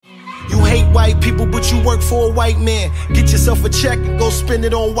white people, but you work for a white man. Get yourself a check and go spend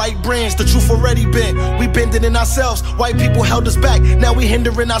it on white brands. The truth already been, we bending in ourselves. White people held us back, now we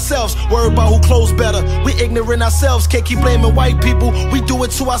hindering ourselves. Worried about who clothes better, we ignorant ourselves. Can't keep blaming white people, we do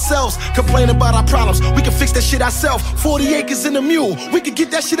it to ourselves. Complaining about our problems, we can fix that shit ourselves. 40 acres in a mule, we can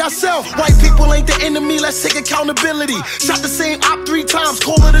get that shit ourselves. White people ain't the enemy, let's take accountability. Shot the same op 3 times,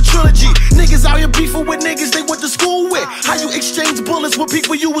 call it a trilogy. Niggas out here beefing with niggas they went to school with. How you exchange bullets with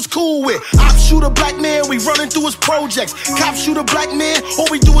people you was cool with? Op shoot a black man, we running through his projects. Cop shoot a black man, all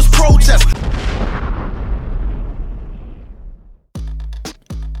we do is protest.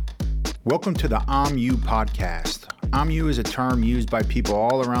 Welcome to the I'm You podcast. I'm You is a term used by people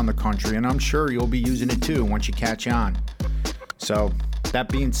all around the country, and I'm sure you'll be using it too once you catch on. So, that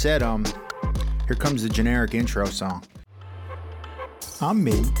being said, here comes the generic intro song. I'm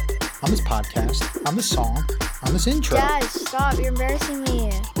me. I'm this podcast. I'm this song. I'm this intro. Dad, stop. You're embarrassing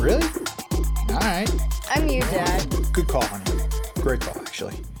me. Really? All right. I'm you, Dad. Good call, honey. Great call,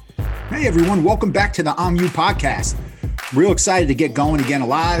 actually. Hey, everyone. Welcome back to the I'm You podcast. Real excited to get going again. A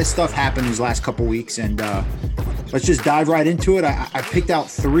lot of stuff happened these last couple weeks, and let's just dive right into it. I picked out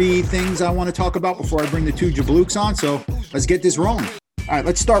 3 things I want to talk about before I bring the 2 jablooks on, so let's get this rolling. All right,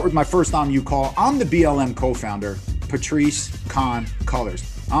 let's start with my first I'm You call. I'm the BLM Co-Founder, Patrice Khan Colors.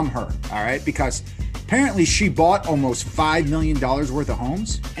 I'm her, all right, because apparently she bought almost $5 million worth of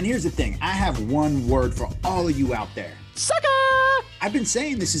homes. And here's the thing, I have one word for all of you out there. Sucker! I've been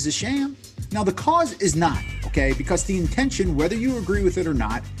saying this is a sham. Now, the cause is not, okay? Because the intention, whether you agree with it or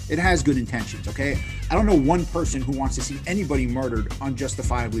not, it has good intentions, okay? I don't know one person who wants to see anybody murdered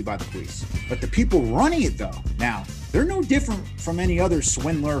unjustifiably by the police. But the people running it, though, now, they're no different from any other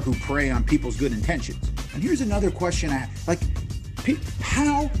swindler who prey on people's good intentions. And here's another question I have. Like,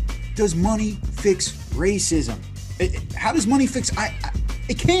 how does money fix racism? How does money fix...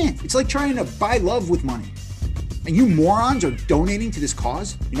 it can't. It's like trying to buy love with money. And you morons are donating to this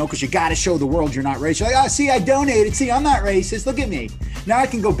cause, you know, because you got to show the world you're not racist. You're like, oh, see, I donated. See, I'm not racist. Look at me. Now I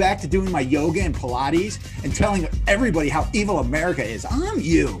can go back to doing my yoga and Pilates and telling everybody how evil America is. I'm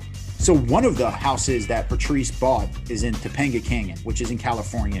you. So one of the houses that Patrice bought is in Topanga Canyon, which is in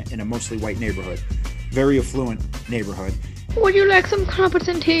California, in a mostly white neighborhood. Very affluent neighborhood. Would you like some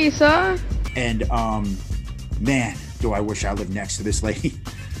competent tea, sir? And, man, do I wish I lived next to this lady.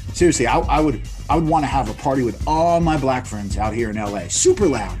 Seriously, I would want to have a party with all my black friends out here in LA, super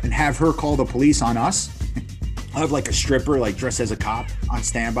loud, and have her call the police on us. I have like a stripper, like dressed as a cop on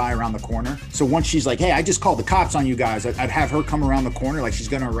standby around the corner. So once she's like, hey, I just called the cops on you guys, I'd have her come around the corner like she's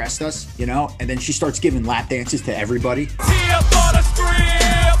going to arrest us, you know? And then she starts giving lap dances to everybody.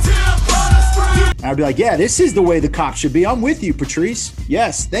 And I'd be like, yeah, this is the way the cops should be. I'm with you, Patrice.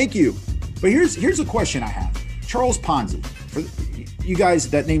 Yes, thank you. But here's a question I have. Charles Ponzi. For you guys,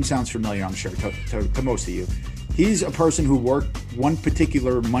 that name sounds familiar, I'm sure, to most of you. He's a person who worked one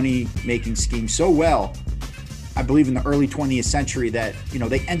particular money-making scheme so well, I believe in the early 20th century, that, you know,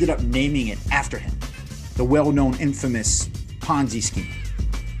 they ended up naming it after him. The well-known, infamous Ponzi scheme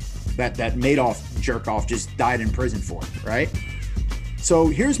that Madoff jerk-off just died in prison for, right? So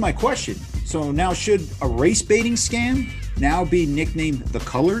here's my question. So now should a race-baiting scam now be nicknamed the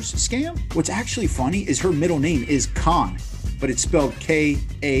Colors scam? What's actually funny is her middle name is Khan, but it's spelled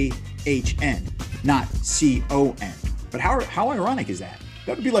K-A-H-N, not C-O-N. But how ironic is that?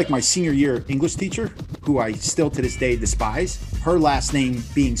 That would be like my senior year English teacher, who I still to this day despise, her last name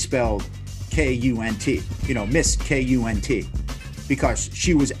being spelled K-U-N-T, you know, Miss K-U-N-T, because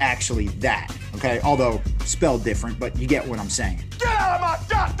she was actually that, okay? Although spelled different, but you get what I'm saying. Get out of my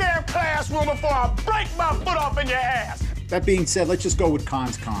goddamn classroom before I break my foot off in your ass! That being said, let's just go with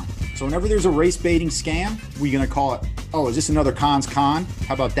Khan's con. So whenever there's a race-baiting scam, we're going to call it, oh, is this another Khan's con?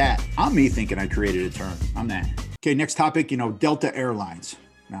 How about that? I'm me thinking I created a term. I'm that. Okay, next topic, Delta Airlines.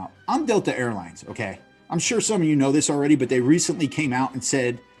 Now, I'm Delta Airlines, okay? I'm sure some of you know this already, but they recently came out and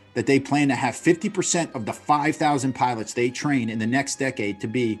said that they plan to have 50% of the 5,000 pilots they train in the next decade to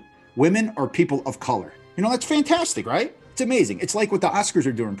be women or people of color. You know, that's fantastic, right? It's amazing. It's like what the Oscars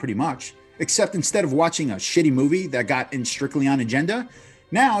are doing pretty much. Except instead of watching a shitty movie that got in strictly on agenda,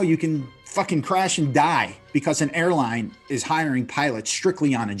 now you can fucking crash and die because an airline is hiring pilots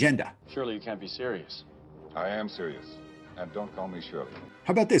strictly on agenda. Surely you can't be serious. I am serious. And don't call me Shirley.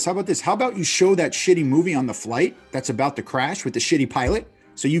 How about this? How about you show that shitty movie on the flight that's about to crash with the shitty pilot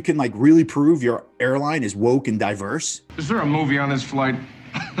so you can like really prove your airline is woke and diverse? Is there a movie on this flight?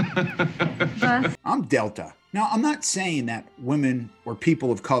 I'm Delta. Now, I'm not saying that women or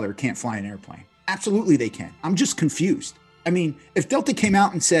people of color can't fly an airplane. Absolutely they can. I'm just confused. I mean, if Delta came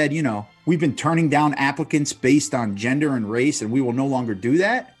out and said, we've been turning down applicants based on gender and race, and we will no longer do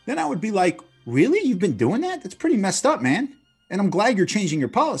that, then I would be like, really? You've been doing that? That's pretty messed up, man. And I'm glad you're changing your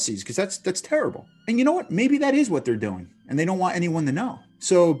policies, because that's terrible. And you know what? Maybe that is what they're doing, and they don't want anyone to know.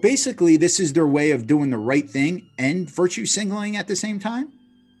 So basically, this is their way of doing the right thing and virtue signaling at the same time?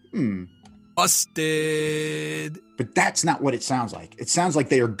 Busted. But that's not what it sounds like. It sounds like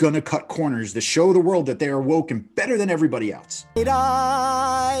they are going to cut corners to show the world that they are woke and better than everybody else.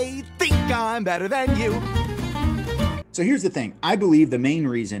 I think I'm better than you. So here's the thing. I believe the main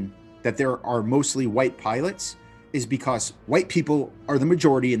reason that there are mostly white pilots is because white people are the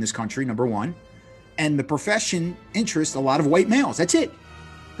majority in this country, number one, and the profession interests a lot of white males. That's it.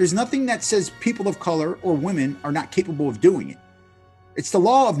 There's nothing that says people of color or women are not capable of doing it. It's the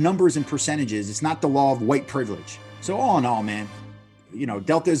law of numbers and percentages. It's not the law of white privilege. So all in all, man, you know,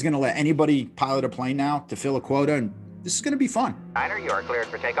 Delta is going to let anybody pilot a plane now to fill a quota, and this is going to be fun. Niner, you are cleared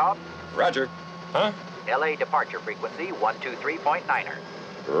for takeoff. Roger. Huh? LA departure frequency 123.9er.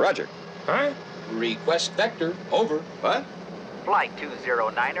 Roger. Huh? Request vector, over. What? Flight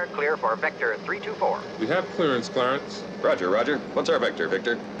 209er, clear for vector 324. We have clearance, Clarence. Roger, Roger. What's our vector,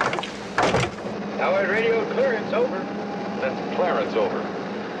 Victor? Tower radio clearance, over. That's Clarence, over.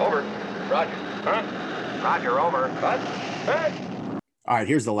 Over. Roger. Huh? Roger, over. What? Hey! All right,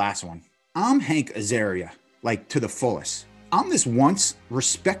 here's the last one. I'm Hank Azaria, like to the fullest. I'm this once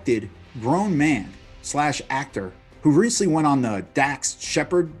respected grown man / actor who recently went on the Dax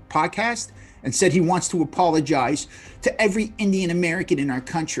Shepard podcast and said he wants to apologize to every Indian American in our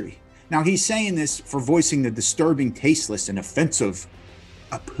country. Now, he's saying this for voicing the disturbing, tasteless, and offensive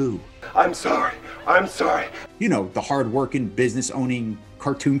Apu. I'm sorry. I'm sorry. You know, the hard-working, business-owning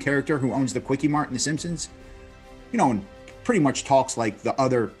cartoon character who owns the Quickie Mart in The Simpsons. You know, and pretty much talks like the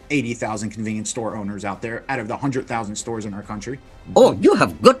other 80,000 convenience store owners out there out of the 100,000 stores in our country. Oh, you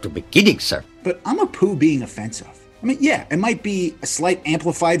have got to be kidding, sir. But I'm Apu being offensive. I mean, yeah, it might be a slight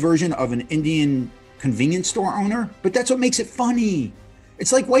amplified version of an Indian convenience store owner, but that's what makes it funny.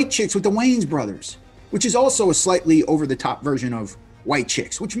 It's like White Chicks with the Wayans brothers, which is also a slightly over-the-top version of White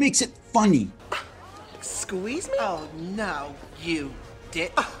Chicks, which makes it funny. Squeeze me? Oh, no, you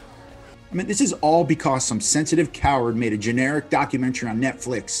did. I mean, this is all because some sensitive coward made a generic documentary on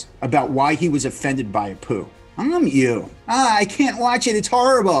Netflix about why he was offended by Apu. I'm you. I can't watch it. It's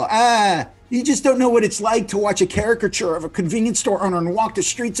horrible. You just don't know what it's like to watch a caricature of a convenience store owner and walk the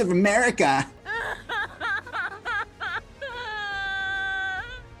streets of America.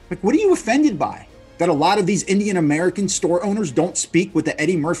 Like, what are you offended by? That a lot of these Indian American store owners don't speak with the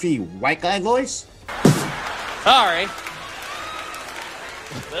Eddie Murphy white guy voice? Sorry.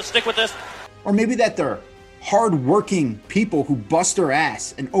 Let's stick with this. Or maybe that they're hard-working people who bust their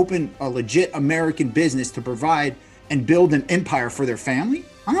ass and open a legit American business to provide and build an empire for their family?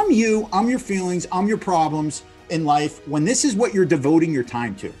 I'm you, I'm your feelings, I'm your problems in life when this is what you're devoting your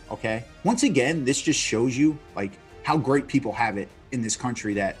time to, okay? Once again, this just shows you like how great people have it in this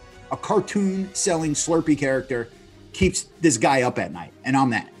country that a cartoon selling Slurpee character keeps this guy up at night, and I'm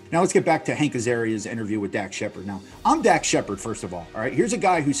that. Now let's get back to Hank Azaria's interview with Dax Shepard. Now, I'm Dax Shepard, first of all right? Here's a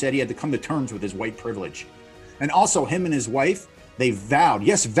guy who said he had to come to terms with his white privilege. And also him and his wife, they vowed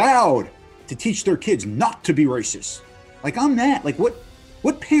to teach their kids not to be racist. Like, I'm that. Like,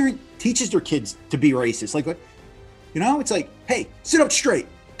 what parent teaches their kids to be racist? Like, what, you know, it's like, hey, sit up straight.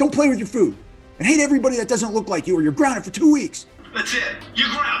 Don't play with your food. And hate everybody that doesn't look like you or you're grounded for 2 weeks. That's it. You're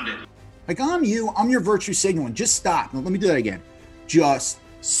grounded. Like, I'm you. I'm your virtue signaling. Just stop. Now, let me do that again. Just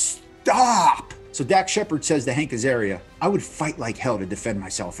stop. So Dax Shepard says to Hank Azaria, I would fight like hell to defend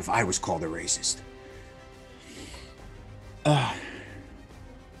myself if I was called a racist.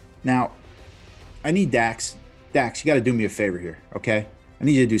 Now, I need Dax. Dax, you got to do me a favor here, okay? I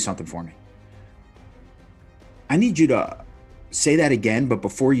need you to do something for me. I need you to say that again, but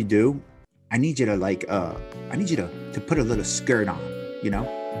before you do, I need you to to put a little skirt on, you know?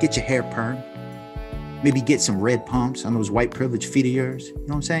 Get your hair permed. Maybe get some red pumps on those white privileged feet of yours. You know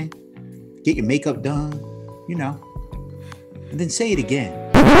what I'm saying? Get your makeup done, you know? And then say it again.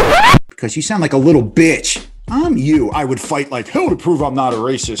 Because you sound like a little bitch. I'm you. I would fight like hell to prove I'm not a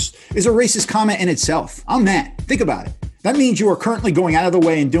racist. Is a racist comment in itself. I'm that. Think about it. That means you are currently going out of the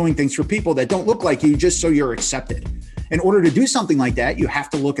way and doing things for people that don't look like you just so you're accepted. In order to do something like that, you have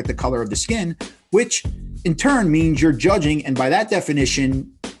to look at the color of the skin, which in turn means you're judging, and by that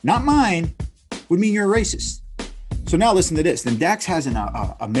definition, not mine, would mean you're a racist. So now listen to this. Then Dax has an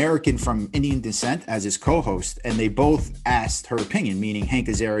American from Indian descent as his co-host, and they both asked her opinion, meaning Hank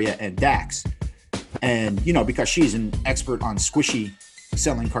Azaria and Dax. And, you know, because she's an expert on squishy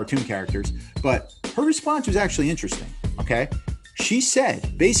selling cartoon characters, but her response was actually interesting, okay? She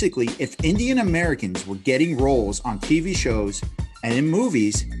said, basically, if Indian Americans were getting roles on TV shows and in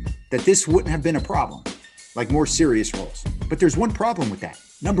movies, that this wouldn't have been a problem, like more serious roles. But there's one problem with that.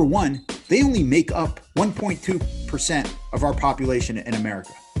 Number one, they only make up 1.2% of our population in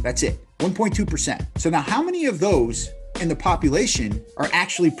America. That's it, 1.2%. So now how many of those in the population are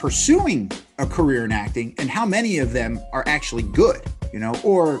actually pursuing a career in acting, and how many of them are actually good, you know,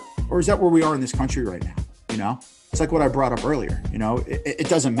 or is that where we are in this country right now? You know, it's like what I brought up earlier. You know, it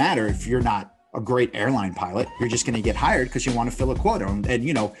doesn't matter if you're not a great airline pilot, you're just going to get hired because you want to fill a quota. And,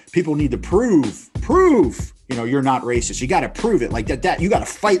 you know, people need to prove, you know, you're not racist. You got to prove it like that. You got to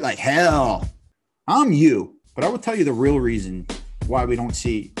fight like hell. I'm you. But I will tell you the real reason why we don't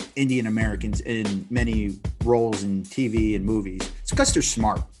see Indian Americans in many roles in TV and movies. It's because they're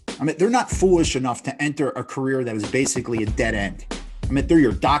smart. I mean, they're not foolish enough to enter a career that is basically a dead end. I mean, they're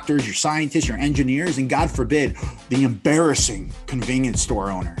your doctors, your scientists, your engineers, and God forbid, the embarrassing convenience store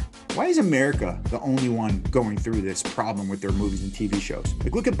owner. Why is America the only one going through this problem with their movies and TV shows?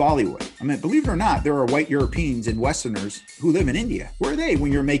 Like, look at Bollywood. I mean, believe it or not, there are white Europeans and Westerners who live in India. Where are they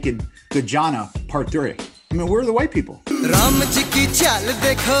when you're making Gajana Part 3? I mean, where are the white people? You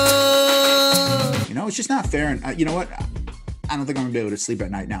know, it's just not fair. And you know what? I don't think I'm gonna be able to sleep at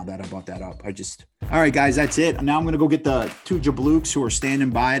night now that I brought that up. All right, guys, that's it. Now I'm gonna go get the two jablooks who are standing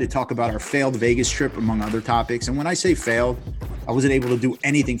by to talk about our failed Vegas trip, among other topics. And when I say failed, I wasn't able to do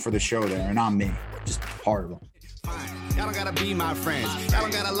anything for the show there, and I'm me. Just horrible. Y'all don't gotta be my friends. Y'all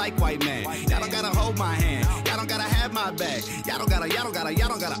don't gotta like white men. Y'all don't gotta hold my hand. Y'all don't gotta have my back. Y'all don't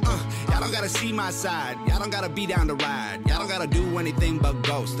gotta see my side. Y'all don't gotta be down to ride. Y'all don't gotta do anything but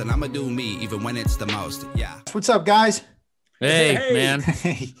ghost. And I'ma do me even when it's the most. Yeah. What's up, guys? Hey. Man.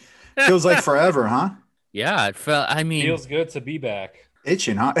 Feels like forever, huh? Yeah, it felt. I mean, feels good to be back.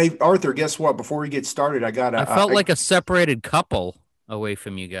 Itching, huh? Hey, Arthur, guess what? Before we get started, I felt like a separated couple away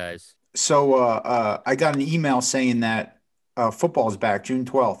from you guys. So I got an email saying that football's back June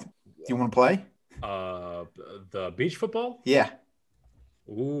 12th. Do you want to play? The beach football? Yeah.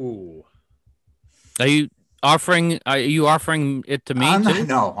 Ooh. Are you offering it to me? I'm too?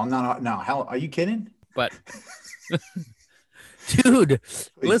 No, I'm not. No, hell, are you kidding? But, dude,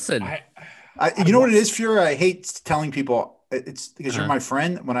 listen. You know what it is, Furey? I hate telling people it's because you're my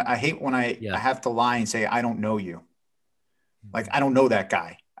friend. When I hate when I have to lie and say I don't know you. Like I don't know that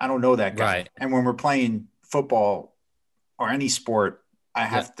guy. I don't know that guy. Right. And when we're playing football or any sport, I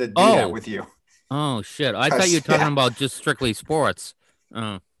have to do that with you. Oh shit! I thought you were talking about just strictly sports.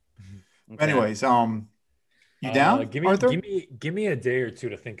 Okay. Anyways, you down, Arthur? Give me a day or two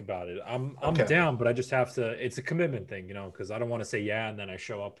to think about it. I'm down, but I just have to. It's a commitment thing, you know, because I don't want to say yeah and then I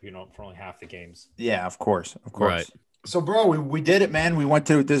show up, you know, for only half the games. Yeah, of course. Right. So, bro, we did it, man. We went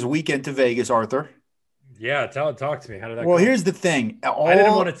to this weekend to Vegas, Arthur. Yeah, talk to me. How did that go? Well, here's the thing. I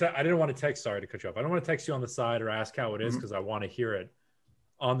didn't want to text. Sorry to cut you off. I don't want to text you on the side or ask how it is because I want to hear it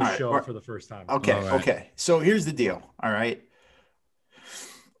on the show for the first time. Okay. So here's the deal. All right.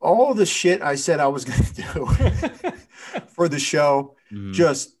 All the shit I said I was going to do for the show,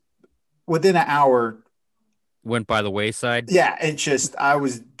 just within an hour, went by the wayside. Yeah, it's just I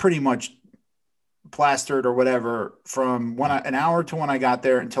was pretty much plastered or whatever from an hour to when I got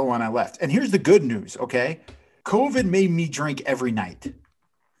there until when I left. And here's the good news, okay? COVID made me drink every night.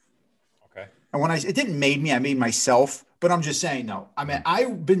 Okay. And it didn't made me, I made myself, but I'm just saying, no. I mean,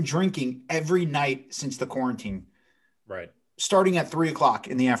 I've been drinking every night since the quarantine. Right. Starting at 3:00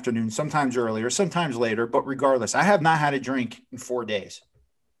 in the afternoon, sometimes earlier, sometimes later, but regardless, I have not had a drink in 4 days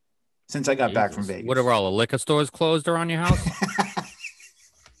since I got back from Vegas. What, are all the liquor stores closed around your house?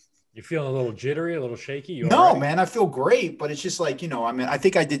 You feeling a little jittery, a little shaky? No, man, I feel great, but it's just like, you know, I mean, I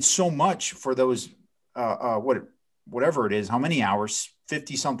think I did so much for those, whatever it is, how many hours,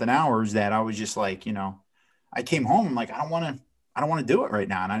 50 something hours that I was just like, you know, I came home, I'm like, I don't want to do it right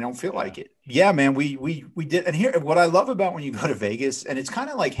now. And I don't feel like it. Yeah, man, we did. And here, what I love about when you go to Vegas, and it's kind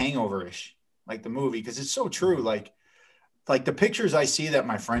of like Hangover-ish, like the movie, because it's so true. Like the pictures I see that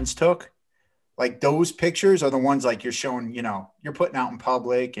my friends took, like those pictures are the ones like you're showing, you know, you're putting out in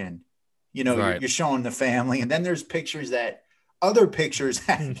public and, you know, you're showing the family. And then there's other pictures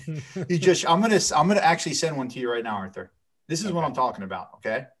that you just, I'm going to actually send one to you right now, Arthur. This is what I'm talking about.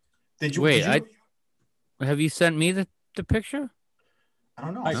 Okay. Have you sent me the picture? I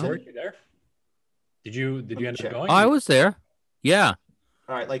don't know. Were you there? Did you end up going? I was there. Yeah.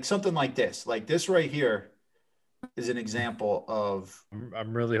 All right. Like something like this right here is an example of.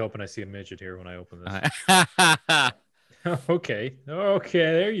 I'm really hoping I see a midget here when I open this. Okay.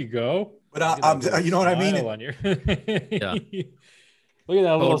 There you go. But you know what I mean? On your... Yeah. Look at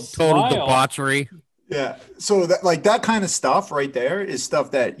that little smile. Total debauchery. Yeah. So that kind of stuff right there is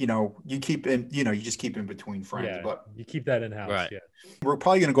stuff that, you keep in, you just keep in between friends. Yeah, but you keep that in house. Right. Yeah. We're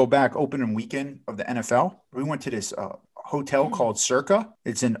probably going to go back opening weekend of the NFL. We went to this hotel called Circa.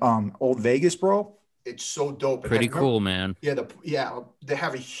 It's in Old Vegas, bro. It's so dope. Pretty cool, man. Yeah. They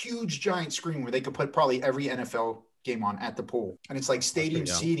have a huge giant screen where they could put probably every NFL game on at the pool. And it's like stadium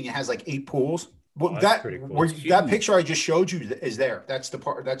seating. It has like 8 pools. Well, that picture I just showed you is there. That's the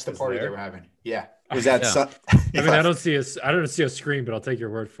part. That's the party they were having. Yeah. Was that? I mean, I don't see a screen, but I'll take your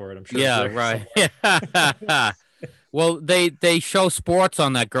word for it. I'm sure. Yeah. Right. Well, they show sports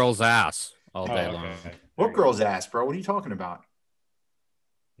on that girl's ass all day long. What girl's ass, bro? What are you talking about?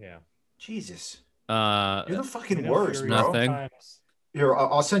 Yeah. Jesus. You're the fucking worst, bro. Nothing. Here,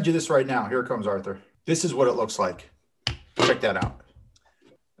 I'll send you this right now. Here it comes, Arthur. This is what it looks like. Check that out.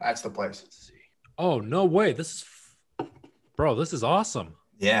 That's the place. Oh, no way. This is awesome.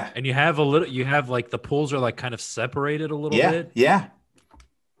 Yeah. And you have like the pools are like kind of separated a little bit. Yeah.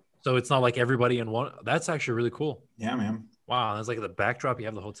 So it's not like everybody in one. That's actually really cool. Yeah, man. Wow. That's like the backdrop. You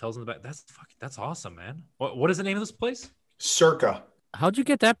have the hotels in the back. That's awesome, man. What is the name of this place? Circa. How'd you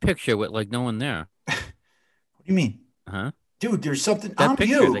get that picture with like no one there? What do you mean? Huh? Dude, there's something. That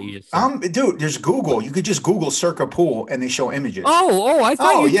picture that you just sent. Dude, there's Google. You could just Google Circa pool and they show images. I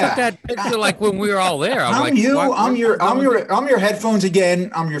thought you took that picture like when we were all there. I'm your headphones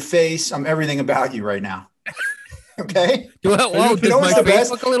again. I'm your face. I'm everything about you right now. Okay. Well, you know what's the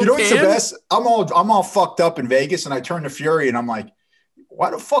best? You know what's the best? I'm all fucked up in Vegas, and I turn to Furey, and I'm like,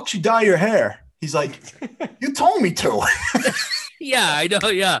 "Why the fuck should you dye your hair?" He's like, "You told me to." Yeah, I know.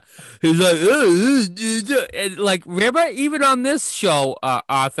 Yeah, he's like, and like, remember, even on this show,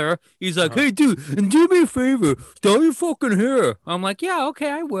 Arthur, he's like, "Hey, dude, and do me a favor, dye your fucking hair." I'm like, "Yeah,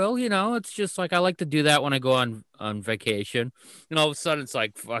 okay, I will." It's just like I like to do that when I go on vacation, and all of a sudden it's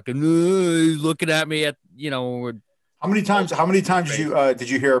like fucking looking at me at we're. How many times did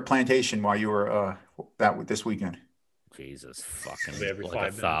you hear Plantation while you were this weekend? Jesus fucking every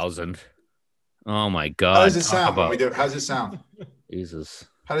like 5 1,000. Oh my God. How does it sound? How does it sound? Jesus.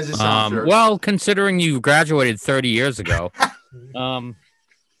 How does it sound? Well, considering you graduated 30 years ago.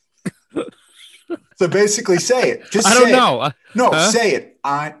 So basically say it. Just I don't know. No, say it.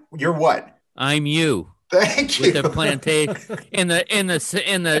 You're what? I'm you. Thank you. With the plantation in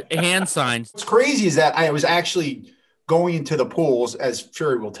the hand signs. What's crazy is that I was actually going into the pools, as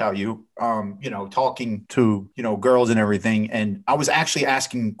Furey will tell you, talking to, girls and everything. And I was actually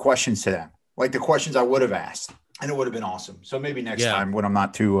asking questions to them, like the questions I would have asked. And it would have been awesome. So maybe next time when I'm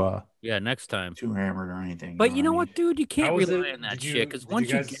not too next time too hammered or anything. But you know what, dude? You can't rely on that shit because once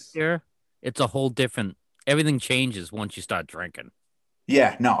you get there, it's a whole different. Everything changes once you start drinking.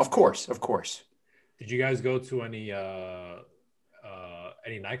 Yeah. No. Of course. Did you guys go to any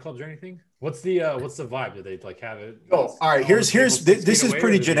nightclubs or anything? What's the vibe? Do they like have it? Oh, all right. This is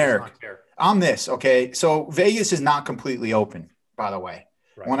pretty generic. On this, okay. So Vegas is not completely open, by the way.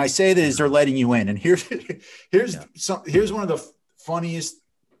 Right. When I say this, they're letting you in, and here's one of the funniest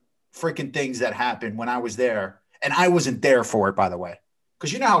freaking things that happened when I was there, and I wasn't there for it, by the way.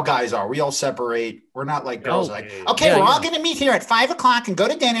 Because you know how guys are. We all separate. We're not like girls. Okay, we're all going to meet here at 5:00 and go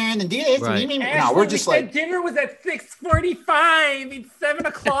to dinner and then do this. Right. No, we're just like dinner was at 6:45. It's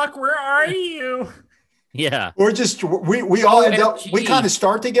 7:00. Where are you? Yeah, we're just we all end up. We kind of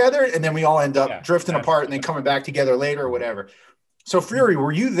start together and then we all end up drifting apart and then coming back together later or whatever. So Furey,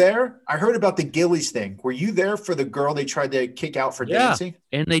 were you there? I heard about the Gillies thing. Were you there for the girl they tried to kick out for dancing?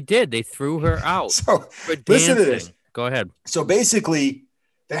 And they did. They threw her out. So listen to this. Go ahead. So basically,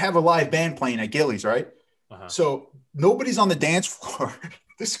 they have a live band playing at Gillies, right? Uh-huh. So nobody's on the dance floor.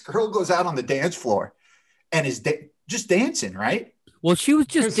 This girl goes out on the dance floor and is just dancing, right? Well, she was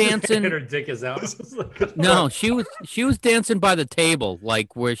just dancing. Her dick is out. No, she was dancing by the table,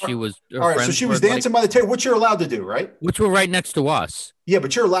 like where she was. All right, so she was dancing by the table, which you're allowed to do, right? Which were right next to us. Yeah,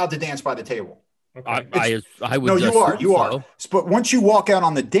 but you're allowed to dance by the table. Okay. I would. No, you are. But once you walk out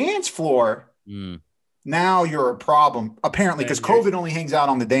on the dance floor, now you're a problem. Apparently, because COVID only hangs out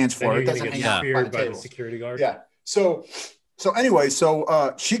on the dance floor. It doesn't hang out by the table. The security guard. Yeah. So anyway,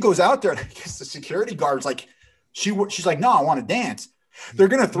 she goes out there, and I guess the security guard's like, she's like, no, I want to dance. They're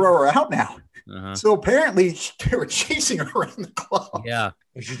gonna throw her out now. Uh-huh. So apparently they were chasing her around the club. Yeah.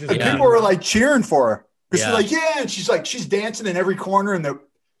 And people were like cheering for her. She's like, yeah, and she's dancing in every corner, and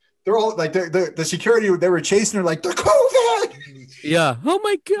they're all like the security, they were chasing her like, the COVID. Yeah. Oh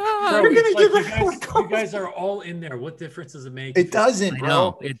my God. Bro, you guys are all in there. What difference does it make? It doesn't, bro.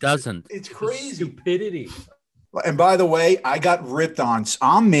 No, it doesn't. It's crazy. Stupidity. And by the way, I got ripped on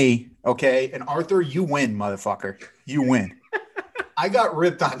me, okay? And Arthur, you win, motherfucker. You win. I got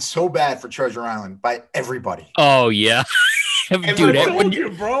ripped on so bad for Treasure Island by everybody. Oh yeah.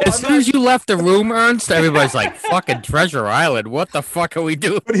 Dude, bro. As soon as you left the room, Ernst, everybody's like, "Fucking Treasure Island! What the fuck are we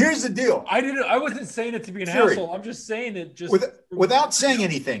doing?" But here's the deal: I wasn't saying it to be an Furey, asshole. I'm just saying it just without saying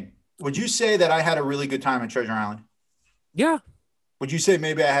anything. Would you say that I had a really good time at Treasure Island? Yeah. Would you say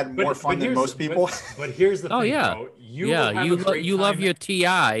maybe I had more fun than most people? But here's the thing, yeah. bro. You love your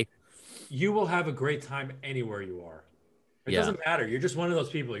TI. You will have a great time anywhere you are. It doesn't matter. You're just one of those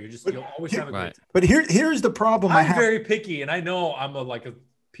people. You'll always have a great time. But here's the problem. I'm very picky, and I know I'm a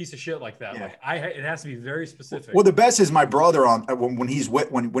piece of shit like that. Yeah. Like it has to be very specific. Well, the best is my brother on when he's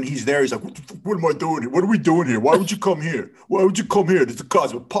there. He's like, "What am I doing here? What are we doing here? Why would you come here? Why would you come here? There's a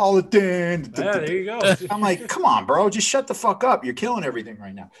cosmopolitan." Yeah, there you go. I'm like, come on, bro, just shut the fuck up. You're killing everything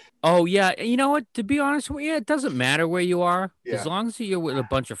right now. Oh yeah, you know what? To be honest with you, it doesn't matter where you are, as long as you're with a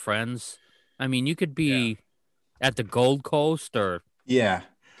bunch of friends. I mean, you could be at the Gold Coast or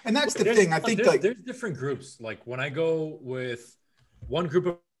and that's the thing. I think there's different groups. Like when I go with one group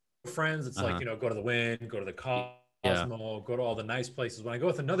of friends, it's like go to the Wind, go to the Cosmo, go to all the nice places. When I go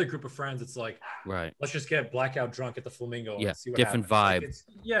with another group of friends, it's like let's just get blackout drunk at the Flamingo. And see what different happens.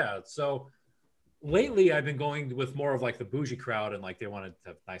 vibe. So lately, I've been going with more of like the bougie crowd, and like they want to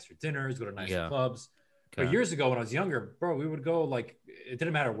have nicer dinners, go to nicer clubs. But years ago, when I was younger, bro, we would go like it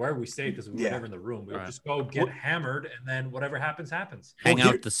didn't matter where we stayed because we were never in the room. We would just go get hammered, and then whatever happens, happens. Hang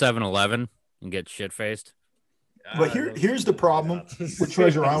out at the 7-Eleven and get shit faced. But here's the problem with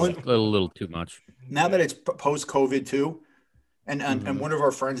Treasure Island. A little too much. Now that it's post-COVID too, and one of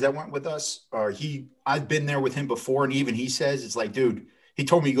our friends that went with us, I've been there with him before, and even he says it's like, dude, he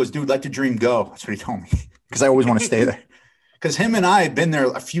told me, he goes, dude, let the dream go. That's what he told me because I always want to stay there. Because him and I have been there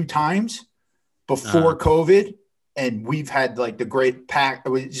a few times before COVID, and we've had like the great pack.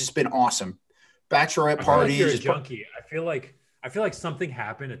 It's just been awesome. Bachelorette parties. You're a junkie. I feel like something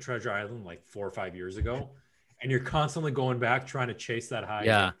happened at Treasure Island like 4 or 5 years ago, and you're constantly going back trying to chase that high.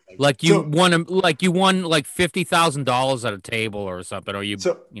 Yeah, like you won like $50,000 at a table or something, or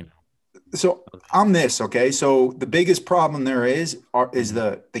So I'm this, okay. So the biggest problem there is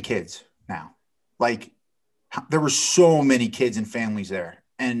the kids now. Like there were so many kids and families there.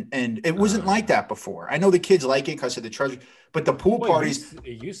 And it wasn't like that before. I know the kids like it because of the treasure, but the pool parties.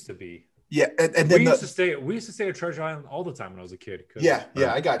 It used to be. Yeah, and then we used to stay at Treasure Island all the time when I was a kid. Yeah,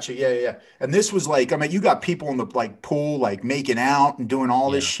 I got you. Yeah. And this was like, I mean, you got people in the like pool like making out and doing all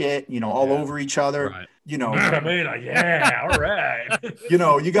this shit, all over each other. Right. I mean, all right. You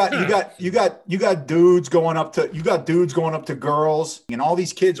got dudes going up to girls, and all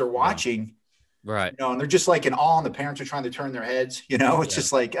these kids are watching. Right. And they're just like in awe, and the parents are trying to turn their heads. It's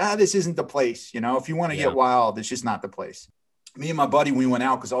just like, this isn't the place. If you want to get wild, it's just not the place. Me and my buddy, we went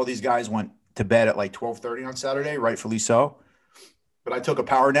out because all these guys went to bed at like 12:30 on Saturday, rightfully so. But I took a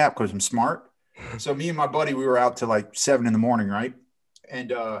power nap because I'm smart. So me and my buddy, we were out to like 7 a.m, right?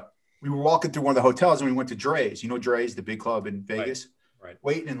 And we were walking through one of the hotels, and we went to Dre's. Dre's, the big club in Vegas. Right.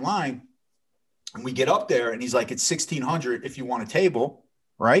 Waiting in line, and we get up there, and he's like, "It's $1,600 if you want a table,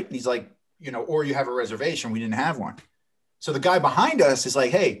 right?" And he's like, or you have a reservation. We didn't have one. So the guy behind us is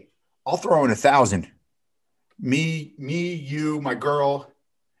like, "Hey, I'll throw in $1,000. Me, you, my girl,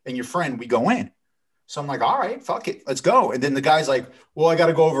 and your friend, we go in." So I'm like, "All right, fuck it. Let's go." And then the guy's like, "Well, I got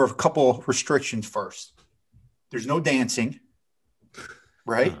to go over a couple restrictions first. There's no dancing."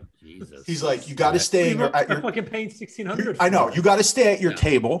 Right. Oh, Jesus. He's like, "You got to stay at your fucking paying $1,600. I know. You got to stay at your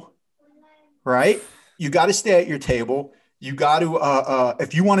table. Right. You got to stay at your table. You got to,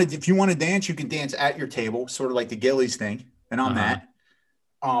 if you want to dance, you can dance at your table, sort of like the Gillies thing. And on that,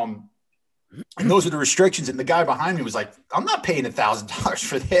 and those are the restrictions. And the guy behind me was like, "I'm not paying $1,000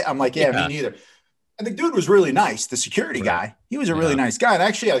 for that." I'm like, yeah, me neither. And the dude was really nice. The security guy, he was a really nice guy. And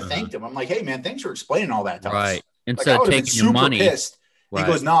actually, I thanked him. I'm like, "Hey man, thanks for explaining all that to us." Right. Instead of taking your money. Pissed. He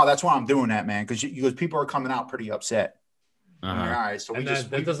goes, "No, that's why I'm doing that, man." Because he goes, "People are coming out pretty upset." Like, all right, so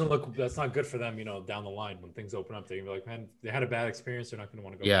that's not good for them, down the line when things open up. They're gonna be like, "Man, they had a bad experience. They're not gonna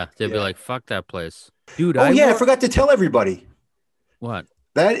want to go." Yeah, they'll be like, "Fuck that place, dude." I forgot to tell everybody. What?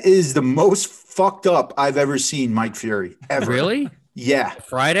 That is the most fucked up I've ever seen Mike Furey ever. Really? Yeah.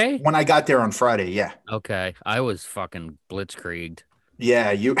 Friday? When I got there on Friday, yeah. Okay, I was fucking blitzkrieged.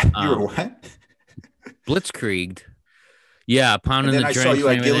 Yeah, you were what? Blitzkrieged. Yeah, pounding the drinks. And then I saw you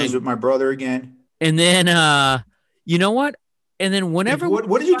at Gillies with my brother again. And then, you know what? And then whenever...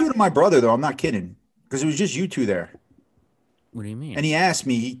 What did you do to my brother, though? I'm not kidding. Because it was just you two there. What do you mean? And he asked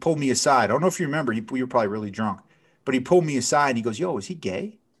me, he pulled me aside. I don't know if you remember. You were probably really drunk. But he pulled me aside and he goes, "Yo, is he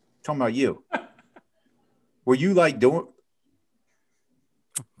gay?" Talking about you. Were you like doing...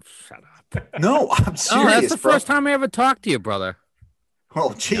 Shut up. No, I'm serious, that's the first time I ever talked to you, brother.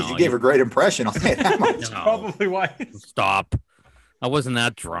 Oh, geez, you gave a great impression. I'll say that much. That's probably why. Stop. I wasn't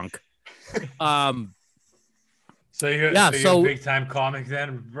that drunk. So you're a big time comic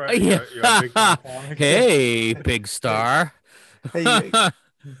then, right? Yeah. You're a big time comic. Hey, big star.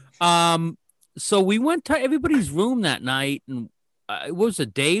 So we went to everybody's room that night, and it was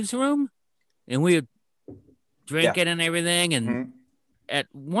Dave's room, and we were drinking and everything. And at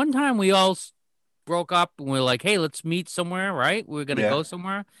one time, we all broke up, and we were like, "Hey, let's meet somewhere." Right? We were gonna go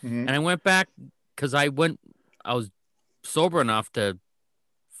somewhere, and I went back because I was sober enough to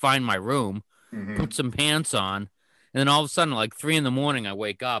find my room, put some pants on. And then all of a sudden, like 3 a.m, I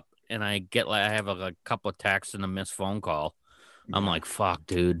wake up and I have a couple of texts and a missed phone call. I'm like, fuck,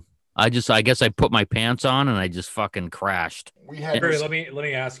 dude. I guess I put my pants on and I just fucking crashed. Let me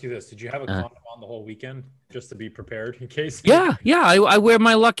ask you this. Did you have a condom on the whole weekend just to be prepared in case? Yeah. I wear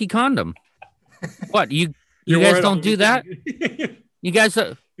my lucky condom. What? You guys don't do that? You guys,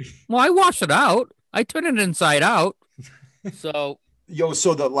 well, I wash it out. I turn it inside out. So.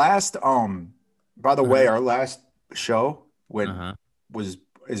 So the last, by the way, our last show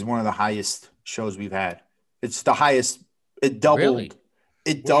is one of the highest shows we've had. It's the highest. It doubled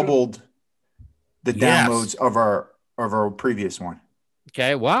the downloads of our previous one.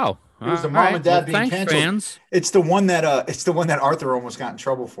 Okay, wow. It was the mom and dad being canceled. Fans. It's the one that Arthur almost got in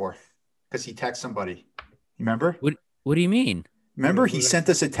trouble for because he texted somebody. You remember? What do you mean? Remember he sent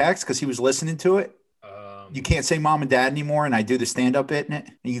us a text because he was listening to it. You can't say mom and dad anymore, and I do the stand-up bit in it.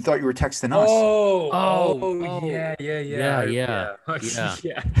 And you thought you were texting us.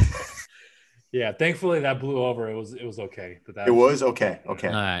 Yeah. Yeah. Thankfully, that blew over. It was okay. But it was okay. Okay.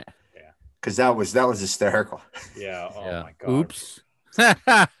 All right. Yeah. Because that was hysterical. Yeah. Oh my god. Oops.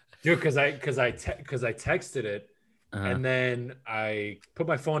 Dude, because I texted it, and then I put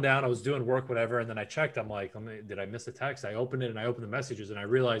my phone down. I was doing work, whatever, and then I checked. I'm like, did I miss a text? I opened it and I opened the messages, and I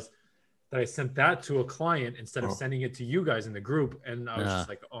realized that I sent that to a client instead of sending it to you guys in the group. And I was just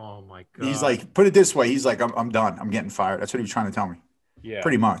like, oh my God. He's like, put it this way. He's like, I'm done. I'm getting fired. That's what he was trying to tell me. Yeah.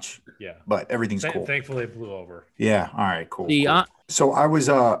 Pretty much. Yeah. But everything's cool. Thankfully it blew over. Yeah. All right, cool. So I was,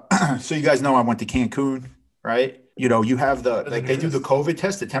 so you guys know I went to Cancun, right? You know, you have they do the COVID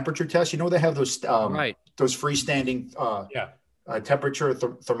test, the temperature test. You know, they have those, those freestanding, temperature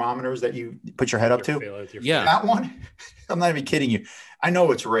thermometers that you put your head up to. Yeah. That one, I'm not even kidding you. I know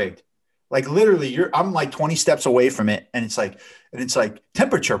it's rigged. Like literally I'm like 20 steps away from it. And it's like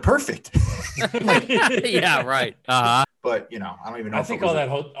temperature perfect. Yeah. Right. But you know, I don't even know. I think all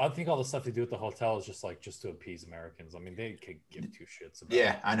the stuff they do at the hotel is just to appease Americans. I mean, they could give 2 shits about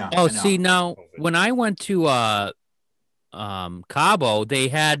it. I know. Oh, see now COVID. When I went to Cabo, they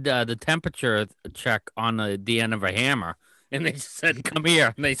had the temperature check on the end of a hammer, and they said, "Come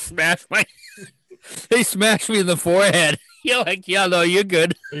here," and they smashed me in the forehead. You're like, yeah, no, you're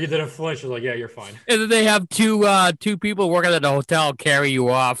good. You didn't flinch. You're like, yeah, you're fine. And then they have two people working at the hotel carry you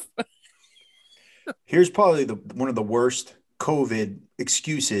off. Here's probably one of the worst COVID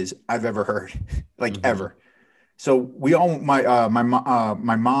excuses I've ever heard, ever. So we all, my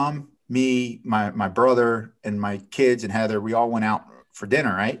mom, me, my brother, and my kids and Heather, we all went out for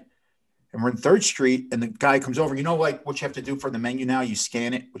dinner, right? And we're in 3rd Street, and the guy comes over. You know, like what you have to do for the menu now? You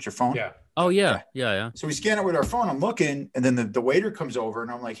scan it with your phone. Yeah. Oh yeah. So we scan it with our phone. I'm looking, and then the waiter comes over,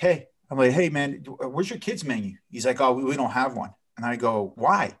 and I'm like, hey, man, where's your kids' menu? He's like, oh, we don't have one. And I go,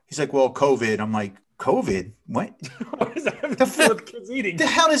 why? He's like, well, COVID. I'm like, COVID? What? What does that have to do with kids eating? The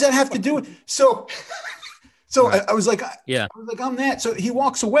hell does that have to do with? So right. I was like, yeah. I was like, I'm that. So he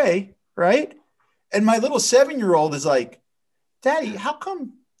walks away, right? And my little 7-year-old is like, Daddy, how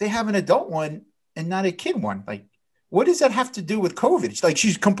come they have an adult one and not a kid one? Like, what does that have to do with COVID?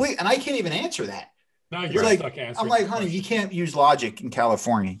 She's complete, and I can't even answer that. No, you're stuck answering. I'm like, honey, you can't use logic in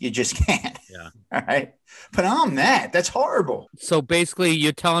California. You just can't. Yeah. All right. But I'm that. That's horrible. So basically,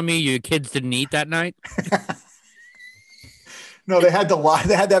 you're telling me your kids didn't eat that night? No, they had to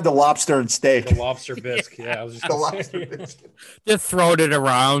have the lobster and steak. The lobster bisque. Yeah, I was just the lobster biscuit. They're throwing it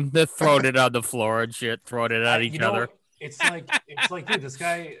around. They're throwing it on the floor and shit. Throwing it at each other. It's like, dude, this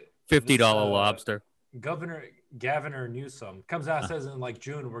guy. $50 lobster. Governor Gavin Newsom comes out and says in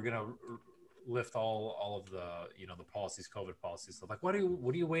June we're gonna lift all of the the policies, COVID policies. So what are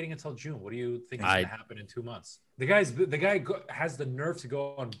you waiting until June? What do you think is gonna happen in 2 months? The guy has the nerve to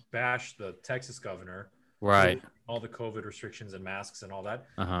go and bash the Texas governor, right? All the COVID restrictions and masks and all that.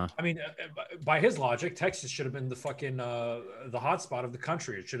 I mean, by his logic, Texas should have been the fucking the hotspot of the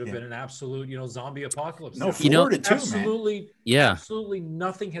country. It should have been an absolute zombie apocalypse. No, Florida too, absolutely, man. Yeah, absolutely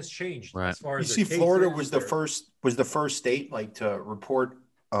nothing has changed as far as you see. Florida was the first state to report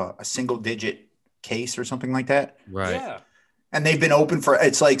a single digit case or something like that. Right. Yeah. And they've been open for,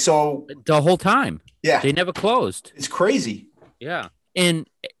 it's like, so. The whole time. Yeah. They never closed. It's crazy. Yeah. And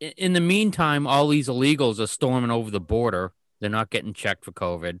in the meantime, all these illegals are storming over the border. They're not getting checked for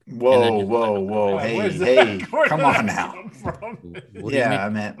COVID. Whoa. Hey, come on now. Yeah,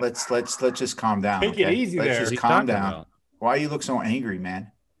 man. Let's just calm down. Take it easy let's there. Just calm down. Why you look so angry, man?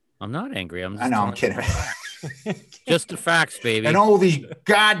 I'm not angry. I know, I'm kidding. Just the facts, baby. And all these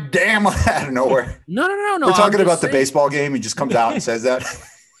goddamn out of nowhere. No. We're talking about the baseball game. He just comes out and says that.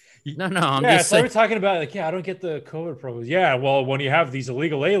 No. I'm just saying. We're talking about like, I don't get the COVID problems. Yeah, well, when you have these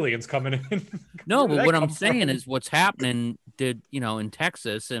illegal aliens coming in. No, but what I'm saying is what's happening in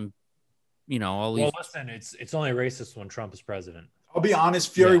Texas and all these. Well, listen, it's only racist when Trump is president. I'll be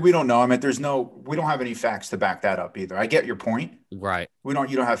honest, Fury. We don't know. I mean, we don't have any facts to back that up either. I get your point. Right. You don't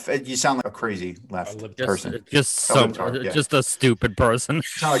have. You sound like a crazy left person. Just a stupid person. You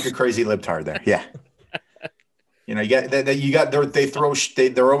sound like a crazy libtard there. Yeah. They're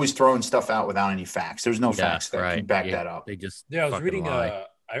always throwing stuff out without any facts. There's no facts that can back that up. They just I was reading. I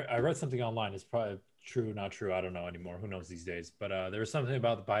read something online. It's probably true, not true. I don't know anymore. Who knows these days? But there was something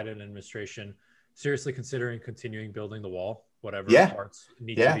about the Biden administration seriously considering continuing building the wall. Whatever parts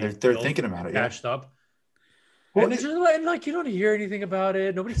need to be they're thinking about it. Patched up. Well, and it's just like you don't hear anything about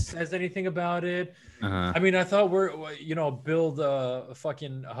it. Nobody says anything about it. I mean, I thought build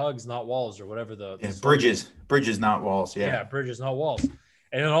fucking hugs, not walls, or whatever the bridges, not walls. Yeah, bridges, not walls.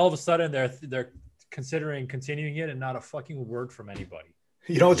 And then all of a sudden they're considering continuing it, and not a fucking word from anybody.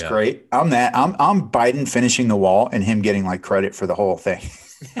 You know what's great? I'm Biden finishing the wall and him getting like credit for the whole thing.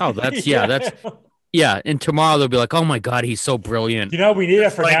 Oh, that's Yeah, and tomorrow they'll be like, "Oh my God, he's so brilliant." We need it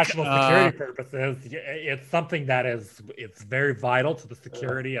for national security purposes. It's something that it's very vital to the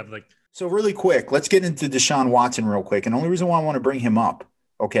security of the. So really quick, let's get into Deshaun Watson real quick. And the only reason why I want to bring him up,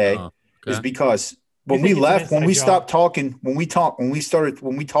 is because when we left, when we stopped talking, when we talked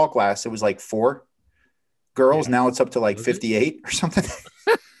last, it was like 4 girls. Now it's up to like 58 or something.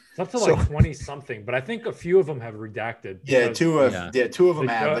 It's up to like 20 something, but I think a few of them have redacted. Yeah, two of them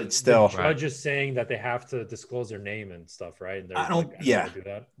have, but it's still. The judge is saying that they have to disclose their name and stuff, right? And I don't do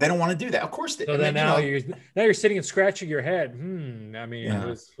that. They don't want to do that. Of course they. So then now you're sitting and scratching your head. I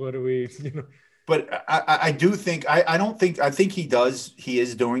mean, what do we? But I do think I think he does. He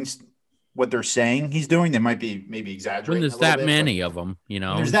is doing what they're saying he's doing. They might be maybe exaggerating. When there's that many of them,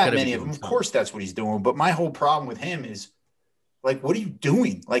 there's that many of them. Of course, that's what he's doing. But my whole problem with him is. Like, what are you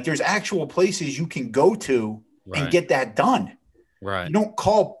doing? Like, there's actual places you can go to and get that done. Right. You don't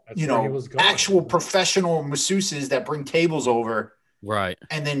call, actual professional masseuses that bring tables over. Right.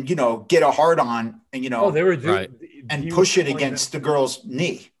 And then, get a hard on and, they were doing, and push it against the girl's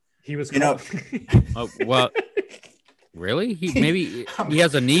knee. He was, Oh, well, really? He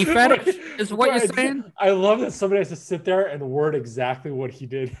has a knee fetish is what you're saying? I love that somebody has to sit there and word exactly what he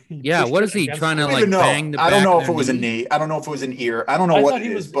did. What is he trying to like bang the back? I don't know if it was a knee. I don't know if it was an ear. I don't know what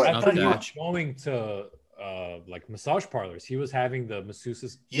it is, but I thought he was going to like massage parlors. He was having the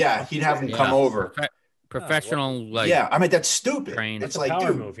masseuses. Yeah, he'd have them come over. Professional, I mean, that's stupid. It's like a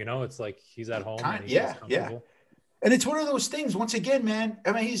power move, It's like he's at home. And it's one of those things. Once again, man.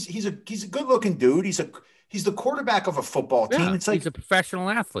 I mean, he's a good looking dude. He's the quarterback of a football team. It's like he's a professional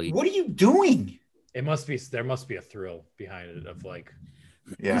athlete. What are you doing? There must be a thrill behind it of like,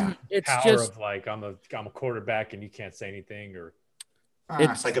 it's power just of like I'm a quarterback and you can't say anything or.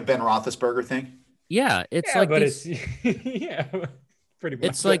 It's like a Ben Roethlisberger thing. Yeah, it's like, but it's pretty much.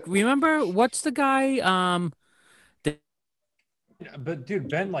 It's like, remember what's the guy? But dude,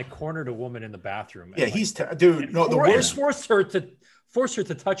 Ben like cornered a woman in the bathroom. Yeah, he's dude. No, the worst forced her to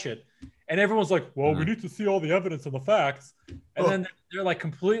touch it. And everyone's like, well, we need to see all the evidence and the facts. And then they're like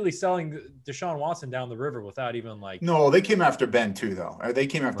completely selling Deshaun Watson down the river without even like. No, they came after Ben too, though. They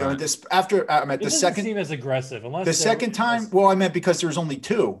came after this after. I meant the second. Seem as aggressive unless the second time. Well, I meant because there's only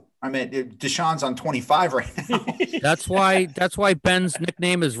 2. I meant Deshaun's on 25 right now. That's why Ben's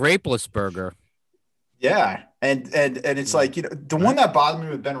nickname is Rapelessburger. Yeah, and it's like the one that bothered me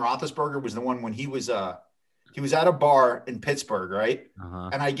with Ben Roethlisberger was the one when he was at a bar in Pittsburgh, right?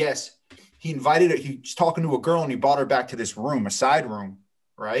 And I guess. He was talking to a girl and he brought her back to this room, a side room,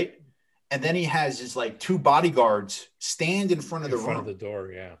 right? And then he has his like 2 bodyguards stand in front of the room. Of the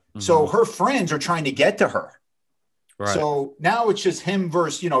door, yeah. So her friends are trying to get to her. Right. So now it's just him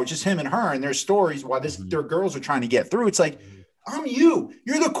versus, just him and her and their stories while their girls are trying to get through. It's like, I'm you.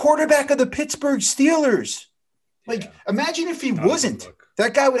 You're the quarterback of the Pittsburgh Steelers. Like, imagine if he wasn't.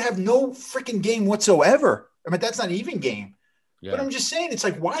 That guy would have no freaking game whatsoever. I mean, that's not even game. But I'm just saying, it's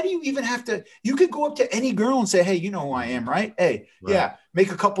like, why do you even have to? You could go up to any girl and say, hey, you know who I am, right? Hey, yeah,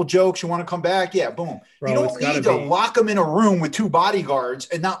 make a couple jokes. You want to come back? Yeah, boom. Bro, you don't need to lock them in a room with 2 bodyguards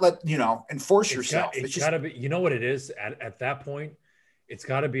and not let, enforce yourself. It's got to be, you know what it is at that point? It's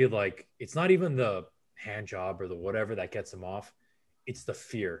got to be like, it's not even the hand job or the whatever that gets him off. It's the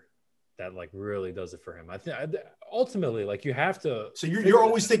fear that like really does it for him. I think ultimately, like, you have to. So you're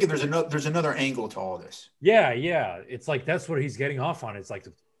always thinking there's another angle to all this. Yeah. It's like, that's what he's getting off on. It's like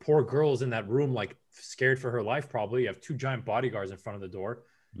the poor girl's in that room, like scared for her life. Probably you have 2 giant bodyguards in front of the door.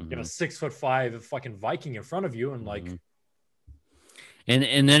 You have a 6'5" fucking Viking in front of you, and like.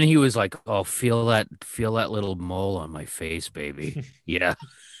 And then he was like, "Oh, feel that little mole on my face, baby." Yeah.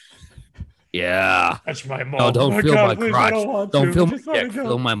 Yeah. Touch my mole. No, don't feel my crotch. Don't feel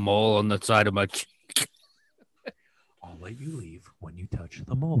feel my mole on the side of my cheek. I'll let you leave when you touch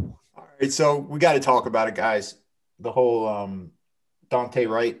the mole. All right, so we got to talk about it, guys. The whole Dante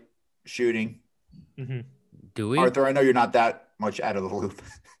Wright shooting. Do we? Arthur, I know you're not that much out of the loop.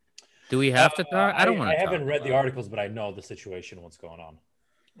 Do we have to talk? I don't want to. I haven't read the articles, but I know the situation, what's going on.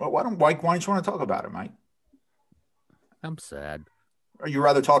 Well, why don't you want to talk about it, Mike? I'm sad. Or you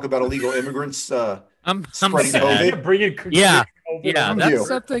rather talk about illegal immigrants I'm spreading sad. COVID? Yeah, that's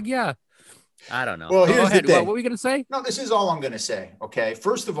something. Yeah, I don't know. Well, here's the thing. What were we gonna say? No, this is all I'm gonna say. Okay,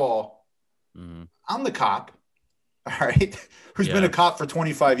 first of all, I'm the cop. All right, who's been a cop for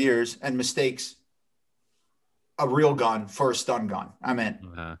 25 years and mistakes a real gun for a stun gun. I mean,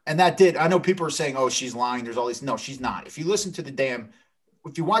 and that did. I know people are saying, "Oh, she's lying." There's all these. No, she's not. If you listen to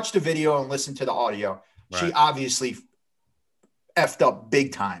if you watch the video and listen to the audio, she obviously effed up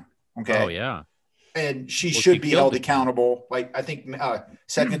big time. Okay. Oh yeah. And she should be held accountable. Like, I think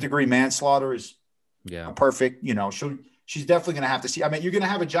 2nd degree manslaughter is perfect. She's definitely going to have to see. I mean, you're going to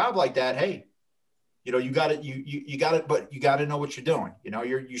have a job like that. Hey, you got it. You got it, but you got to know what you're doing.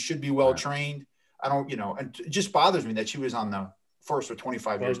 You should be well trained. I don't, and it just bothers me that she was on the force for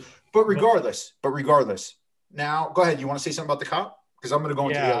 25 years. But regardless, now go ahead. You want to say something about the cop? Because I'm going to go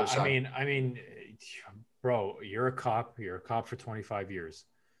into the other side. I mean, bro, you're a cop. You're a cop for 25 years.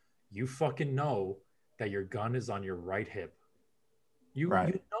 You fucking know that your gun is on your right hip. You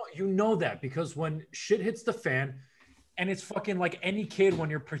know that, because when shit hits the fan, and it's fucking like any kid when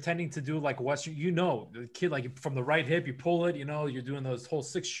you're pretending to do like Western, the kid, like from the right hip, you pull it, you're doing those whole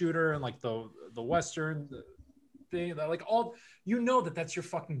 6-shooter and like the Western thing, like all, that's your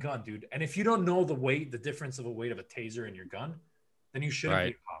fucking gun, dude. And if you don't know the difference of a weight of a taser in your gun, then you shouldn't be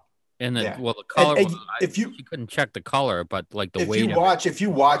a cop. And then, the color. You couldn't check the color, but like the weight. If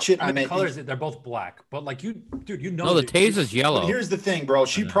you watch it, the colors, they're both black. But like dude, No, the taser's yellow. But here's the thing, bro.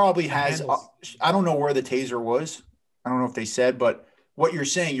 She probably has. I don't know where the taser was. I don't know if they said, but what you're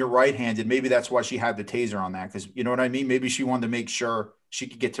saying, you're right-handed. Maybe that's why she had the taser on that, because you know what I mean. Maybe she wanted to make sure she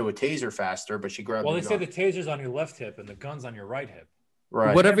could get to a taser faster, but she grabbed. Well, they say the taser's on your left hip and the gun's on your right hip.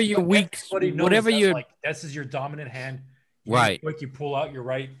 Right. Whatever your weak, whatever your like, this is your dominant hand. Right. Quick, you pull out your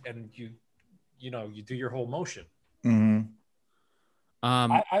right, and you do your whole motion. Mm-hmm.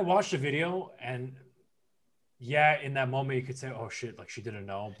 I watched the video, and in that moment you could say, "Oh shit!" Like she didn't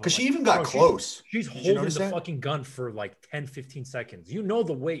know, because she even got close. She's holding the fucking gun for like 10-15 seconds. You know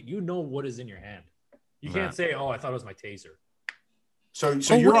the weight. You know what is in your hand. You can't say, "Oh, I thought it was my taser."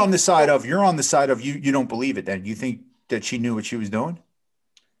 So you're on the side of you don't believe it. Then you think that she knew what she was doing.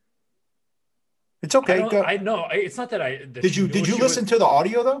 It's okay. I know. It's not that I. Did you listen to the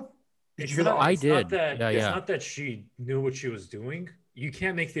audio though? I did. It's not that she knew what she was doing. You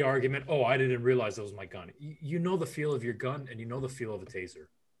can't make the argument, "Oh, I didn't realize that was my gun." You know the feel of your gun, and you know the feel of a taser.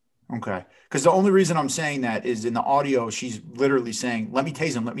 Okay. Because the only reason I'm saying that is in the audio, she's literally saying, "Let me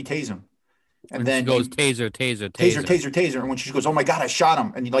tase him. Let me tase him." And then she goes, taser. And when she goes, "Oh my God, I shot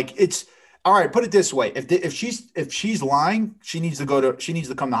him." And it's all right. Put it this way. If she's lying, she needs to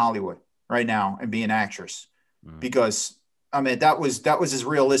come to Hollywood right now and be an actress, because I mean that was as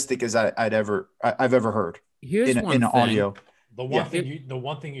realistic as I've ever heard in audio. The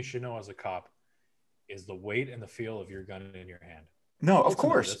one thing you should know as a cop is the weight and the feel of your gun in your hand. No, of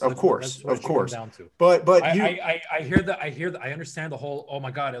course. Down to. But I hear that. I understand the whole. Oh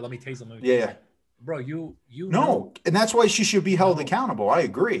my God, let me tase him. Yeah. Bro, you know. And that's why she should be held accountable. I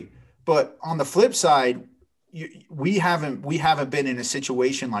agree. But on the flip side, we haven't been in a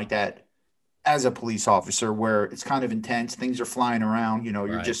situation like that as a police officer where it's kind of intense. Things are flying around.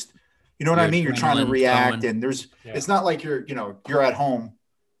 You're just, you know what I mean? You're trying to react, and it's not like you're at home.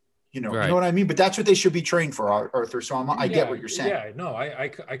 You know what I mean? But that's what they should be trained for, Arthur. So I get what you're saying. Yeah, no,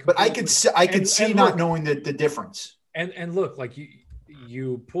 but I could see not knowing the difference. And look, like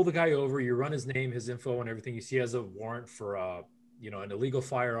You pull the guy over, you run his name, his info, and everything. You see he has a warrant for an illegal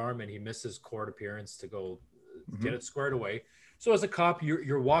firearm, and he missed his court appearance to go get it squared away. So as a cop,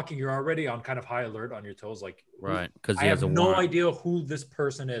 you're walking, you're already on kind of high alert, on your toes, like because I have no idea who this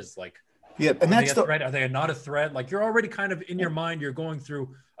person is. Like, yeah, and that's the threat. Are they not a threat? Like, you're already kind of in your mind. You're going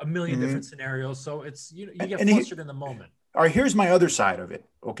through a million different scenarios, so it's you get flustered in the moment. All right, here's my other side of it.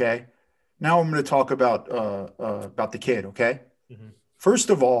 Okay, now I'm going to talk about the kid. Okay, first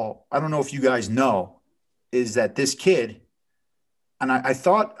of all, I don't know if you guys know, is that this kid, and I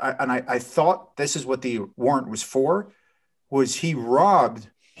thought this is what the warrant was for. Was he robbed,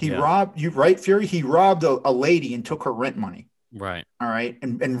 you right, Furey? He robbed a lady and took her rent money. Right. All right.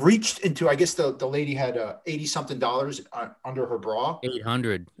 And reached into, I guess the lady had $80-something under her bra.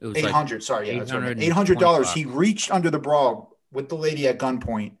 800. It was 800. Like sorry. Yeah. $800. He reached under the bra with the lady at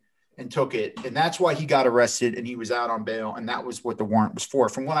gunpoint and took it. And that's why he got arrested and he was out on bail. And that was what the warrant was for,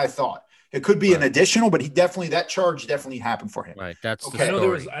 from what I thought. It could be an additional, but that charge definitely happened for him. Right. That's okay. I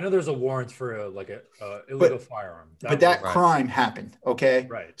know there's a warrant for a illegal firearm. That crime happened. Okay.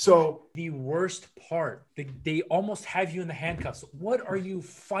 Right. So the worst part, they almost have you in the handcuffs. What are you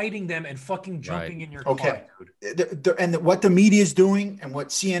fighting them and fucking jumping in your car, dude? And what the media is doing and what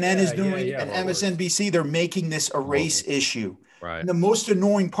CNN is doing and MSNBC, they're making this a race issue. Right. And the most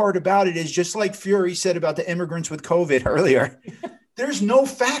annoying part about it is, just like Furey said about the immigrants with COVID earlier, there's no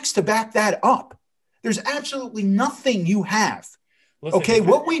facts to back that up. There's absolutely nothing you have. Listen,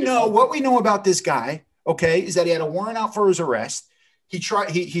 what we know about this guy, is that he had a warrant out for his arrest.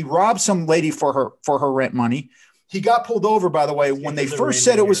 He robbed some lady for her rent money. He got pulled over, by the way, when they first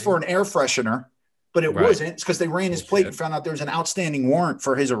said it was for an air freshener, but it wasn't. It's because they ran his plate and found out there was an outstanding warrant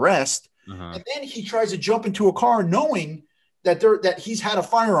for his arrest. And then he tries to jump into a car knowing that he's had a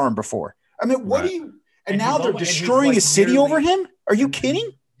firearm before. I mean, what do you? And now they're destroying a city over him? Are you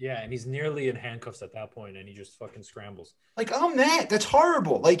kidding? Yeah, and he's nearly in handcuffs at that point, and he just fucking scrambles. Like, that's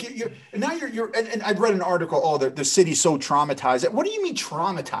horrible. Like, and I'd read an article. The city's so traumatized. What do you mean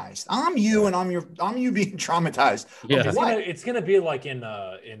traumatized? I'm you, and I'm you being traumatized. Yeah, it's gonna be like in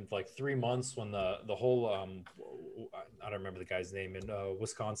like 3 months when the whole I don't remember the guy's name in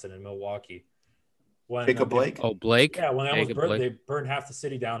Wisconsin and Milwaukee. Jacob Blake? Oh, Blake. Yeah, when they burned half the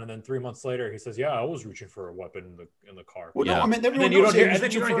city down, and then 3 months later, he says, "Yeah, I was reaching for a weapon in the car." Well, no, I mean, and then you don't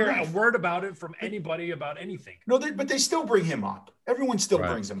hear a word about it from anybody about anything. No, but they still bring him up. Everyone still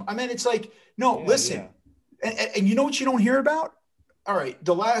brings him up. I mean, it's like, listen, and you know what you don't hear about? All right,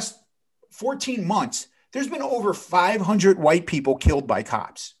 the last 14 months, there's been over 500 white people killed by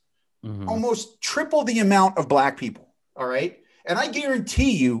cops, almost triple the amount of black people. All right, and I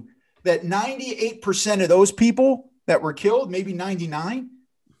guarantee you that 98% of those people that were killed, maybe 99,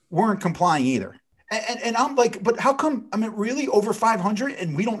 weren't complying either. And I'm like, but how come? I mean, really, over 500,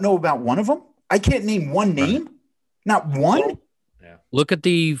 and we don't know about one of them? I can't name one name, not one. Yeah. Look at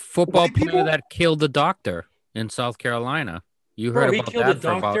the football player that killed the doctor in South Carolina. You heard about that? He killed the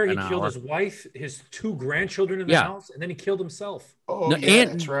doctor. He killed his wife, his 2 grandchildren in the house, and then he killed himself.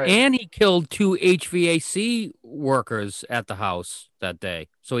 That's right. And he killed 2 HVAC workers at the house that day.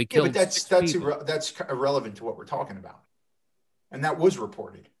 So he killed. Yeah, but that's irrelevant to what we're talking about, and that was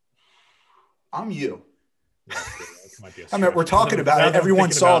reported. I'm you. I mean, we're talking about it.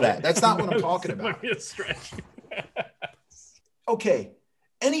 Everyone saw that. That's not what I'm talking about. Might be a stretch. Okay,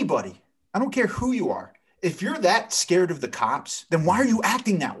 anybody. I don't care who you are. If you're that scared of the cops, then why are you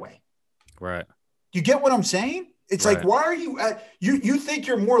acting that way? Right. You get what I'm saying? It's like, why are you, you think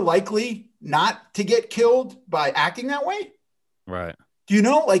you're more likely not to get killed by acting that way? Right. Do you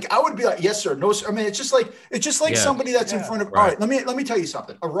know? Like, I would be like, yes, sir. No, sir. I mean, it's just like somebody that's in front of, all right, let me tell you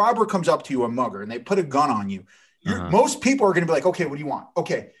something. A robber comes up to you, a mugger, and they put a gun on you. Most people are going to be like, okay, what do you want?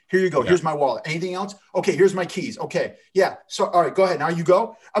 Okay, here you go. Yeah. Here's my wallet. Anything else? Okay, here's my keys. Okay. Yeah. So, all right, go ahead. Now you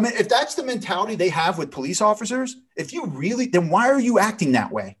go. I mean, if that's the mentality they have with police officers, then why are you acting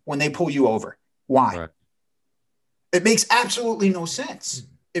that way when they pull you over? Why? Right. It makes absolutely no sense.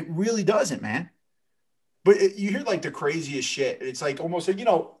 It really doesn't, man. But you hear like the craziest shit. It's like almost,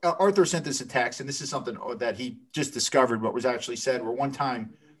 Arthur sent this a text, and this is something that he just discovered what was actually said, where one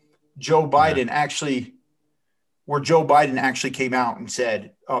time Joe Biden actually came out and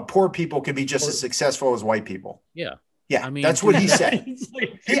said, poor people can be just as successful as white people. Yeah. Yeah. I mean, that's what he said.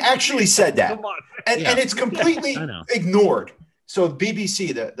 He actually said that. And it's completely ignored. So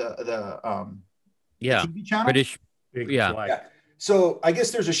BBC, the TV channel? British. Yeah. So I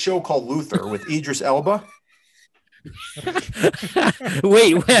guess there's a show called Luther with Idris Elba.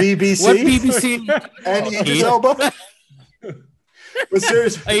 Wait, BBC? What BBC? And Idris Elba? But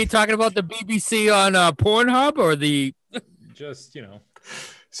seriously, are you talking about the BBC on Pornhub or the? Just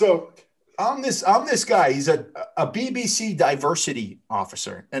So I'm this guy. He's a BBC diversity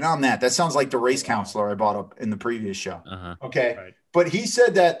officer, and I'm that. That sounds like the race counselor I brought up in the previous show. Okay, right. But he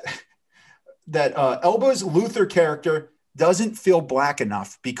said that Elba's Luther character doesn't feel black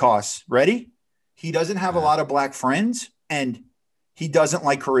enough because, ready? He doesn't have a lot of black friends, and he doesn't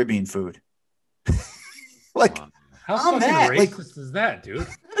like Caribbean food. Like, how fucking racist is that, dude?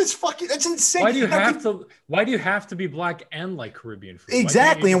 That's insane. Why do you have to be black and like Caribbean food?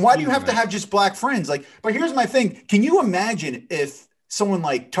 Exactly. And why do you have to have just black friends? Like, but here's my thing. Can you imagine if someone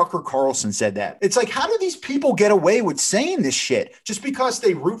like Tucker Carlson said that? It's like, how do these people get away with saying this shit just because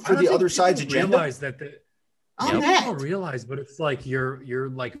they root for the other side's agenda? Realize that people realize, but it's like you're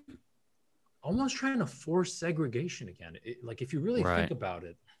like almost trying to force segregation again. Like, if you really think about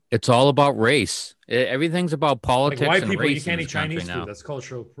it. It's all about race. Everything's about politics. Like, white and people, race you can't eat Chinese now. food. That's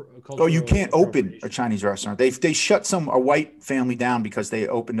cultural. Oh, you can't open a Chinese restaurant. They shut a white family down because they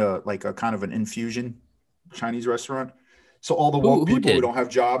opened a kind of an infusion Chinese restaurant. So all the woke people who don't have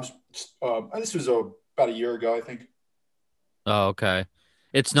jobs. This was about a year ago, I think. Oh, okay.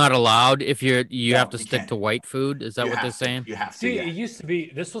 It's not allowed if you have to stick to white food. Is that what they're saying? You have to. See, it used to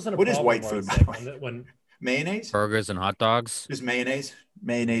be. This wasn't a what problem. Is white food? By the way? When mayonnaise, burgers, and hot dogs. Just mayonnaise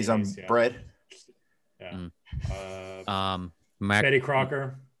on bread. Yeah. Betty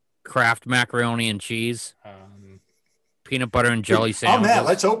Crocker, Kraft macaroni and cheese, peanut butter and jelly sandwiches. Oh man,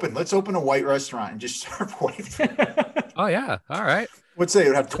 let's open a white restaurant and just serve white food. Oh yeah, all right. What's that? It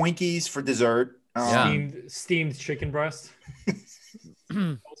would have Twinkies for dessert. Steamed chicken breast,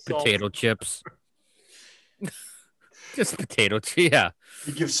 potato chips. Just potato chips. Yeah.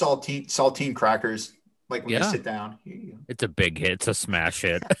 You give saltine crackers. Like when you sit down. It's a big hit. It's a smash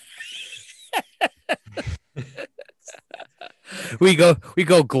hit. we go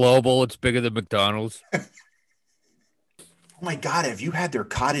global. It's bigger than McDonald's. Oh my God, have you had their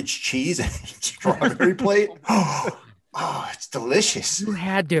cottage cheese and strawberry plate? Oh, it's delicious. You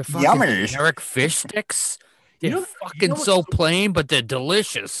had their fucking generic fish sticks? They're fucking so plain, but they're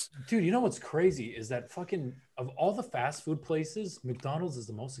delicious. Dude, you know what's crazy is that fucking of all the fast food places, McDonald's is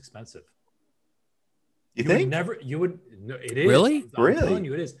the most expensive. You think? It is. Really? I'm telling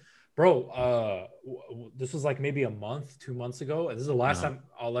you, it is. Bro, this was like maybe a month, 2 months ago. And this is the last time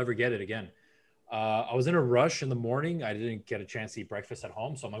I'll ever get it again. I was in a rush in the morning. I didn't get a chance to eat breakfast at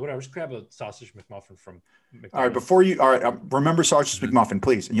home. So I'm like, whatever, just grab a sausage McMuffin from McDonald's. All right, remember sausage McMuffin,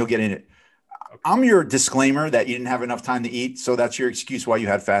 please, and you'll get in it. Okay. I'm your disclaimer that you didn't have enough time to eat. So that's your excuse why you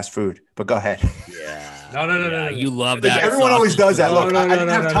had fast food. But go ahead. Yeah. No. You love that. Everyone always does that. Look, I didn't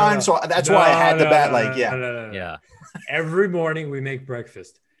have time, so that's why I had the bet. Yeah. Every morning we make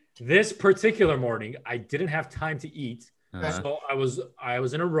breakfast. This particular morning, I didn't have time to eat, so I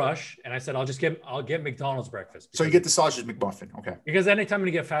was in a rush, and I said I'll get McDonald's breakfast. So you get the sausage McMuffin, okay? Because anytime I'm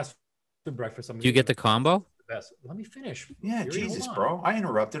gonna get fast food breakfast, do you get the combo? The best. Let me finish. Yeah, Jesus, bro, I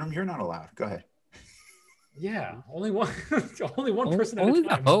interrupted him. You're not allowed. Go ahead. Yeah, only one person at a time. Only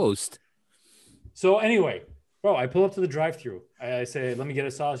the host. So anyway, bro, I pull up to the drive-thru. I say, let me get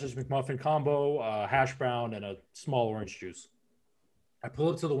a sausage McMuffin combo, hash brown, and a small orange juice. I pull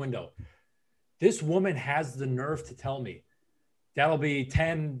up to the window. This woman has the nerve to tell me that'll be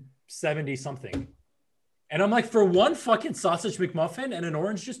 $10.70 something. And I'm like, for one fucking sausage McMuffin and an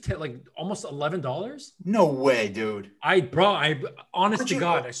orange juice, like almost $11? No way, dude. Honest to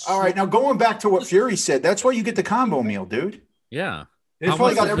God. All right, now going back to what Furey said, that's why you get the combo meal, dude. Yeah. It's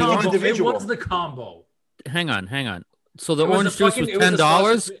probably got everything individual. It was the combo. Hang on. So the orange juice was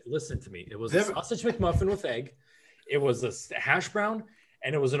 $10? Listen to me. It was a sausage McMuffin with egg. It was a hash brown,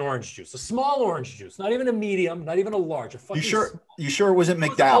 and it was an orange juice, a small orange juice, not even a medium, not even a large. You sure it wasn't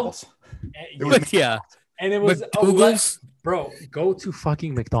McDowell's? Yeah. And it was bro, go to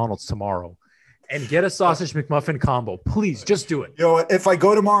fucking McDonald's tomorrow and get a sausage McMuffin combo. Please, just do it. Yo, if I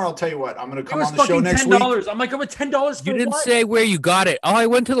go tomorrow, I'll tell you what. I'm going to come on the show next week. I'm like, I'm at $10 for You didn't say where you got it. Oh, I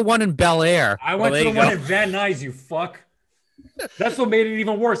went to the one in Bel Air. I went to the one in Van Nuys, you fuck. That's what made it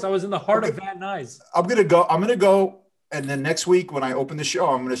even worse. I was in the heart of Van Nuys. I'm going to go. And then next week when I open the show,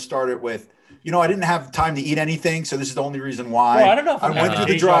 I'm going to start it with, I didn't have time to eat anything. So this is the only reason why. Well, I don't know if I went through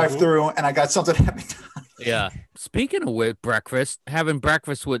the drive-thru and I got something happening. Yeah. Speaking of having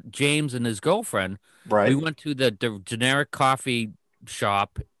breakfast with James and his girlfriend, right? We went to the generic coffee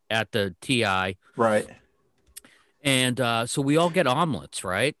shop at the TI. Right. And so we all get omelets,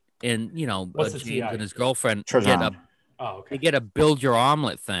 right? And, James and his girlfriend get a build your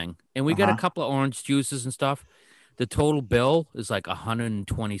omelet thing. And we get a couple of orange juices and stuff. The total bill is like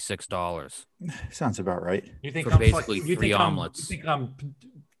 $126. Sounds about right. You think for basically three omelets. You think I'm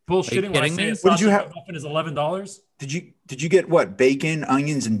bullshitting when I say What did you have? Muffin is $11. Did you get what? Bacon,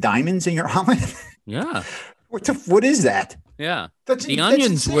 onions, and diamonds in your omelet? Yeah. What is that? Yeah. The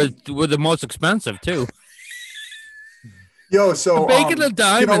onions were the most expensive too. Yo, so the bacon and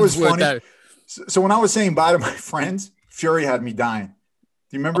diamonds were that. So when I was saying bye to my friends, Furey had me dying.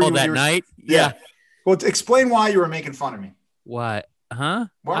 Do you remember? That night? Yeah. Well, explain why you were making fun of me. What? Huh?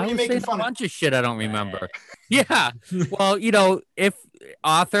 Why were you making fun of a bunch of shit I don't remember? Yeah. Well, if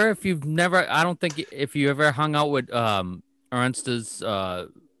you've never, I don't think if you ever hung out with Ernst's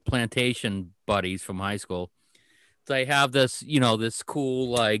plantation buddies from high school, they have this, this cool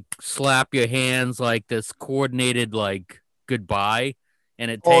like slap your hands, like this coordinated like goodbye,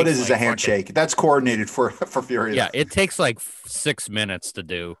 and it takes all it is a handshake. That's coordinated for Furey. Yeah, it takes like 6 minutes to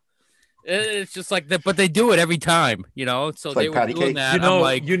do. It's just like that, but they do it every time, So it's they were doing that.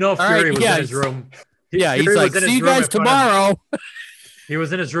 Furey was in his room. He's like, see you guys tomorrow. He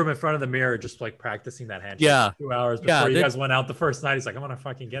was in his room in front of the mirror, just like practicing that handshake. Yeah. 2 hours before you guys went out the first night. He's like, I'm gonna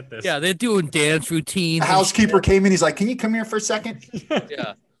fucking get this. Yeah, they're doing dance routines. The housekeeper came in. He's like, can you come here for a second?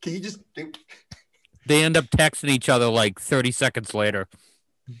 Yeah. Can you just do? They end up texting each other like 30 seconds later.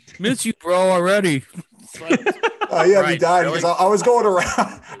 Miss you, bro, already. Oh yeah, right, me died because I was going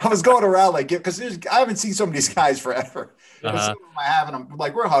around. I was going around like because I haven't seen some of these guys forever. I have, and I'm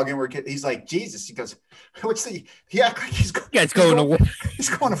like, we're hugging. He's like, Jesus. He goes, what's the? He act like he's going to war. He's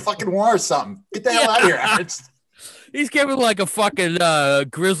going to fucking war or something. Get the hell out of here. He's giving like a fucking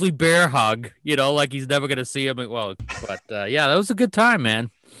grizzly bear hug. Like he's never gonna see him. Well, but yeah, that was a good time,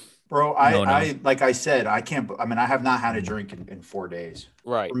 man. Bro, I like I said, I can't. I mean, I have not had a drink in 4 days.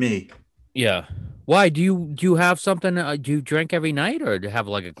 Right. For me. Yeah. Why do you have something? Do you drink every night, or do you have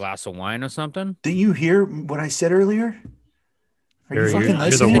like a glass of wine or something? Did you hear what I said earlier? Are you fucking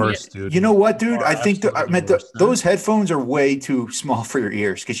listening? You're the worst, dude. You know what, dude? I think those headphones are way too small for your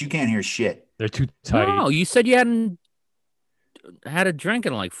ears because you can't hear shit. They're too tight. No, you said you hadn't had a drink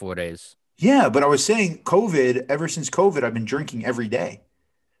in like 4 days. Yeah, but I was saying ever since COVID, I've been drinking every day.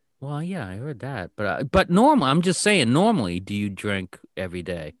 Well, yeah, I heard that. But normally, I'm just saying, normally, do you drink every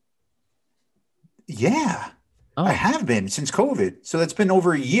day? Yeah, I have been since COVID. So that's been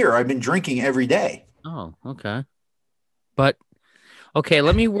over a year. I've been drinking every day. Oh, okay. But, okay,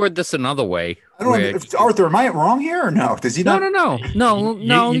 let me word this another way. I don't know. Arthur, am I wrong here or no? Does he not? No.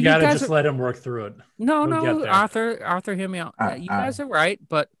 You got to just let him work through it. No, Arthur, hear me out. You guys are right,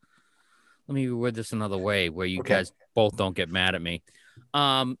 but let me word this another way where you guys both don't get mad at me.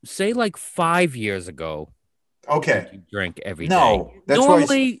 Say like 5 years ago. Okay. You drink every day. No, that's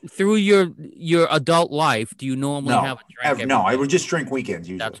normally through your adult life, do you normally have a drink? Every day? I would just drink weekends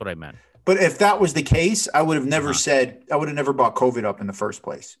usually. That's what I meant. But if that was the case, I would have never I would have never brought COVID up in the first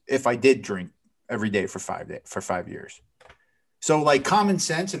place. If I did drink every day for 5 years. So like common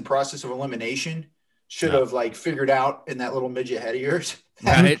sense and process of elimination should have like figured out in that little midget head of yours.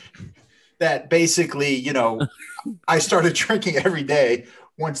 Right. That basically, I started drinking every day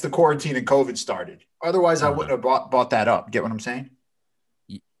once the quarantine and COVID started. Otherwise, I wouldn't have bought that up. Get what I'm saying?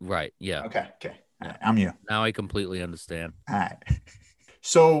 Right. Yeah. Okay. All right, I'm you. Now I completely understand. All right.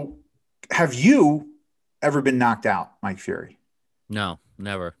 So have you ever been knocked out, Mike Furey? No,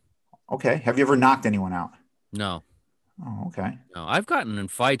 never. Okay. Have you ever knocked anyone out? No. Oh, okay. No, I've gotten in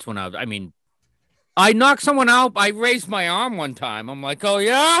fights when I knocked someone out. I raised my arm one time. I'm like, oh,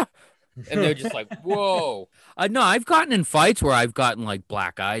 yeah? And they're just like, whoa. No, I've gotten in fights where I've gotten like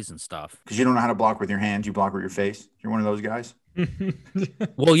black eyes and stuff. Because you don't know how to block with your hands. You block with your face. You're one of those guys.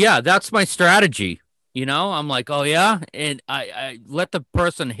 Well, yeah, that's my strategy. I'm like, oh, yeah. And I let the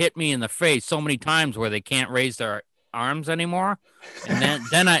person hit me in the face so many times where they can't raise their arms anymore. And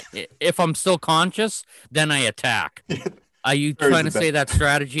then if I'm still conscious, then I attack. Are you trying to say that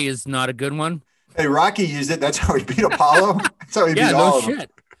strategy is not a good one? Hey, Rocky used it. That's how he beat Apollo. That's how he beat all of them.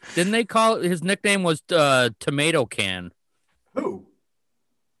 Shit. Didn't they call his nickname was Tomato Can? Who?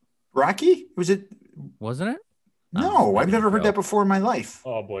 Rocky? Wasn't it? No, I've never heard that before in my life.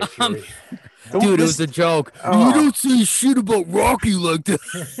 Oh boy, Furey. Dude, it was a joke. You don't say shit about Rocky like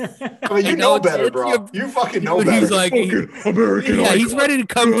that. I mean, you know better, bro. You fucking know better. He's like, American. Yeah, he's ready to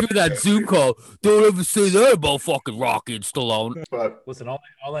come through that Zoom call. Don't ever say that about fucking Rocky and Stallone. But listen,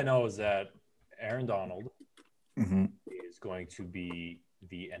 all I know is that Aaron Donald is going to be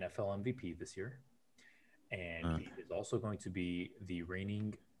the NFL MVP this year, and he is also going to be the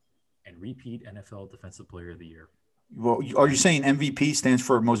reigning and repeat NFL Defensive Player of the Year. Well, are you saying MVP stands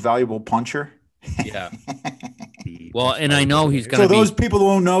for most valuable puncher? Yeah. Well, and I know he's going to So those people who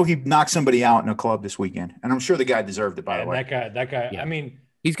don't know, he knocked somebody out in a club this weekend, and I'm sure the guy deserved it, by the way. That guy. Yeah. I mean,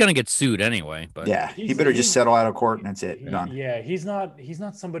 He's gonna get sued anyway. But yeah, he better just settle out of court and that's it. Done. Yeah, he's not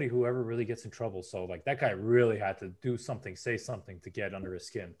somebody who ever really gets in trouble. So like that guy really had to do something, say something to get under his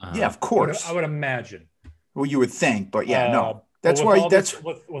skin. Yeah, of course. I would imagine. Well, you would think, but yeah, no. That's why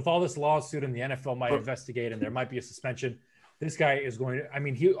with all this lawsuit and the NFL might investigate and there might be a suspension. This guy is going to. I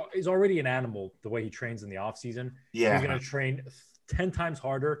mean, he is already an animal the way he trains in the offseason. Yeah, he's going to train 10 times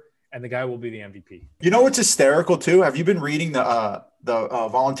harder. And the guy will be the MVP. You know what's hysterical too? Have you been reading the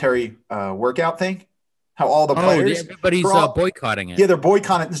voluntary workout thing? How all the players, everybody's boycotting it. Yeah, they're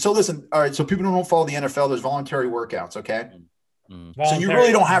boycotting. So listen, all right. So people who don't follow the NFL, there's voluntary workouts. Okay, so you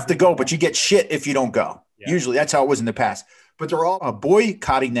really don't have to go, but you get shit if you don't go. Yeah. Usually, that's how it was in the past. But they're all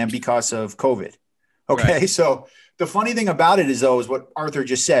boycotting them because of COVID. Okay, right. So the funny thing about it is what Arthur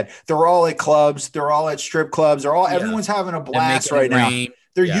just said. They're all at clubs. They're all at strip clubs. Everyone's having a blast right now.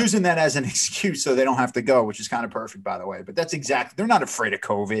 They're using that as an excuse so they don't have to go, which is kind of perfect, by the way. But that's they're not afraid of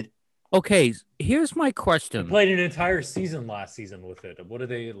COVID. Okay, here's my question. They played an entire season last season with it. What are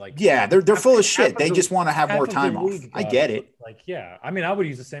they like? Yeah, they're full of shit. They just want to have more time off. I get it. Like, yeah. I mean, I would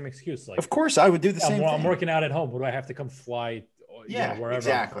use the same excuse. Like, of course, I would do the same thing. I'm working out at home. What do I have to come fly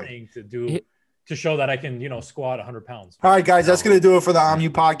wherever I'm playing to do to show that I can, squat 100 pounds? All right, guys, that's going to do it for the OMU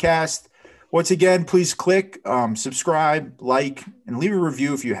podcast. Once again, please click, subscribe, like, and leave a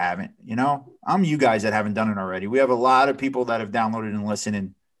review if you haven't. I'm you guys that haven't done it already. We have a lot of people that have downloaded and listened,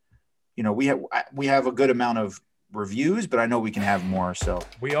 and we have a good amount of reviews, but I know we can have more. So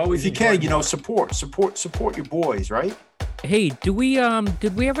we always, if you can, support your boys, right? Hey, did we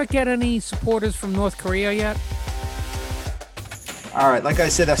ever get any supporters from North Korea yet? All right, like I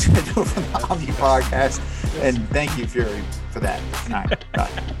said, that's going to do it for the OMU podcast, and thank you, Furey, for that. All right, bye.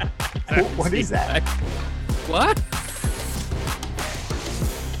 What is that? What?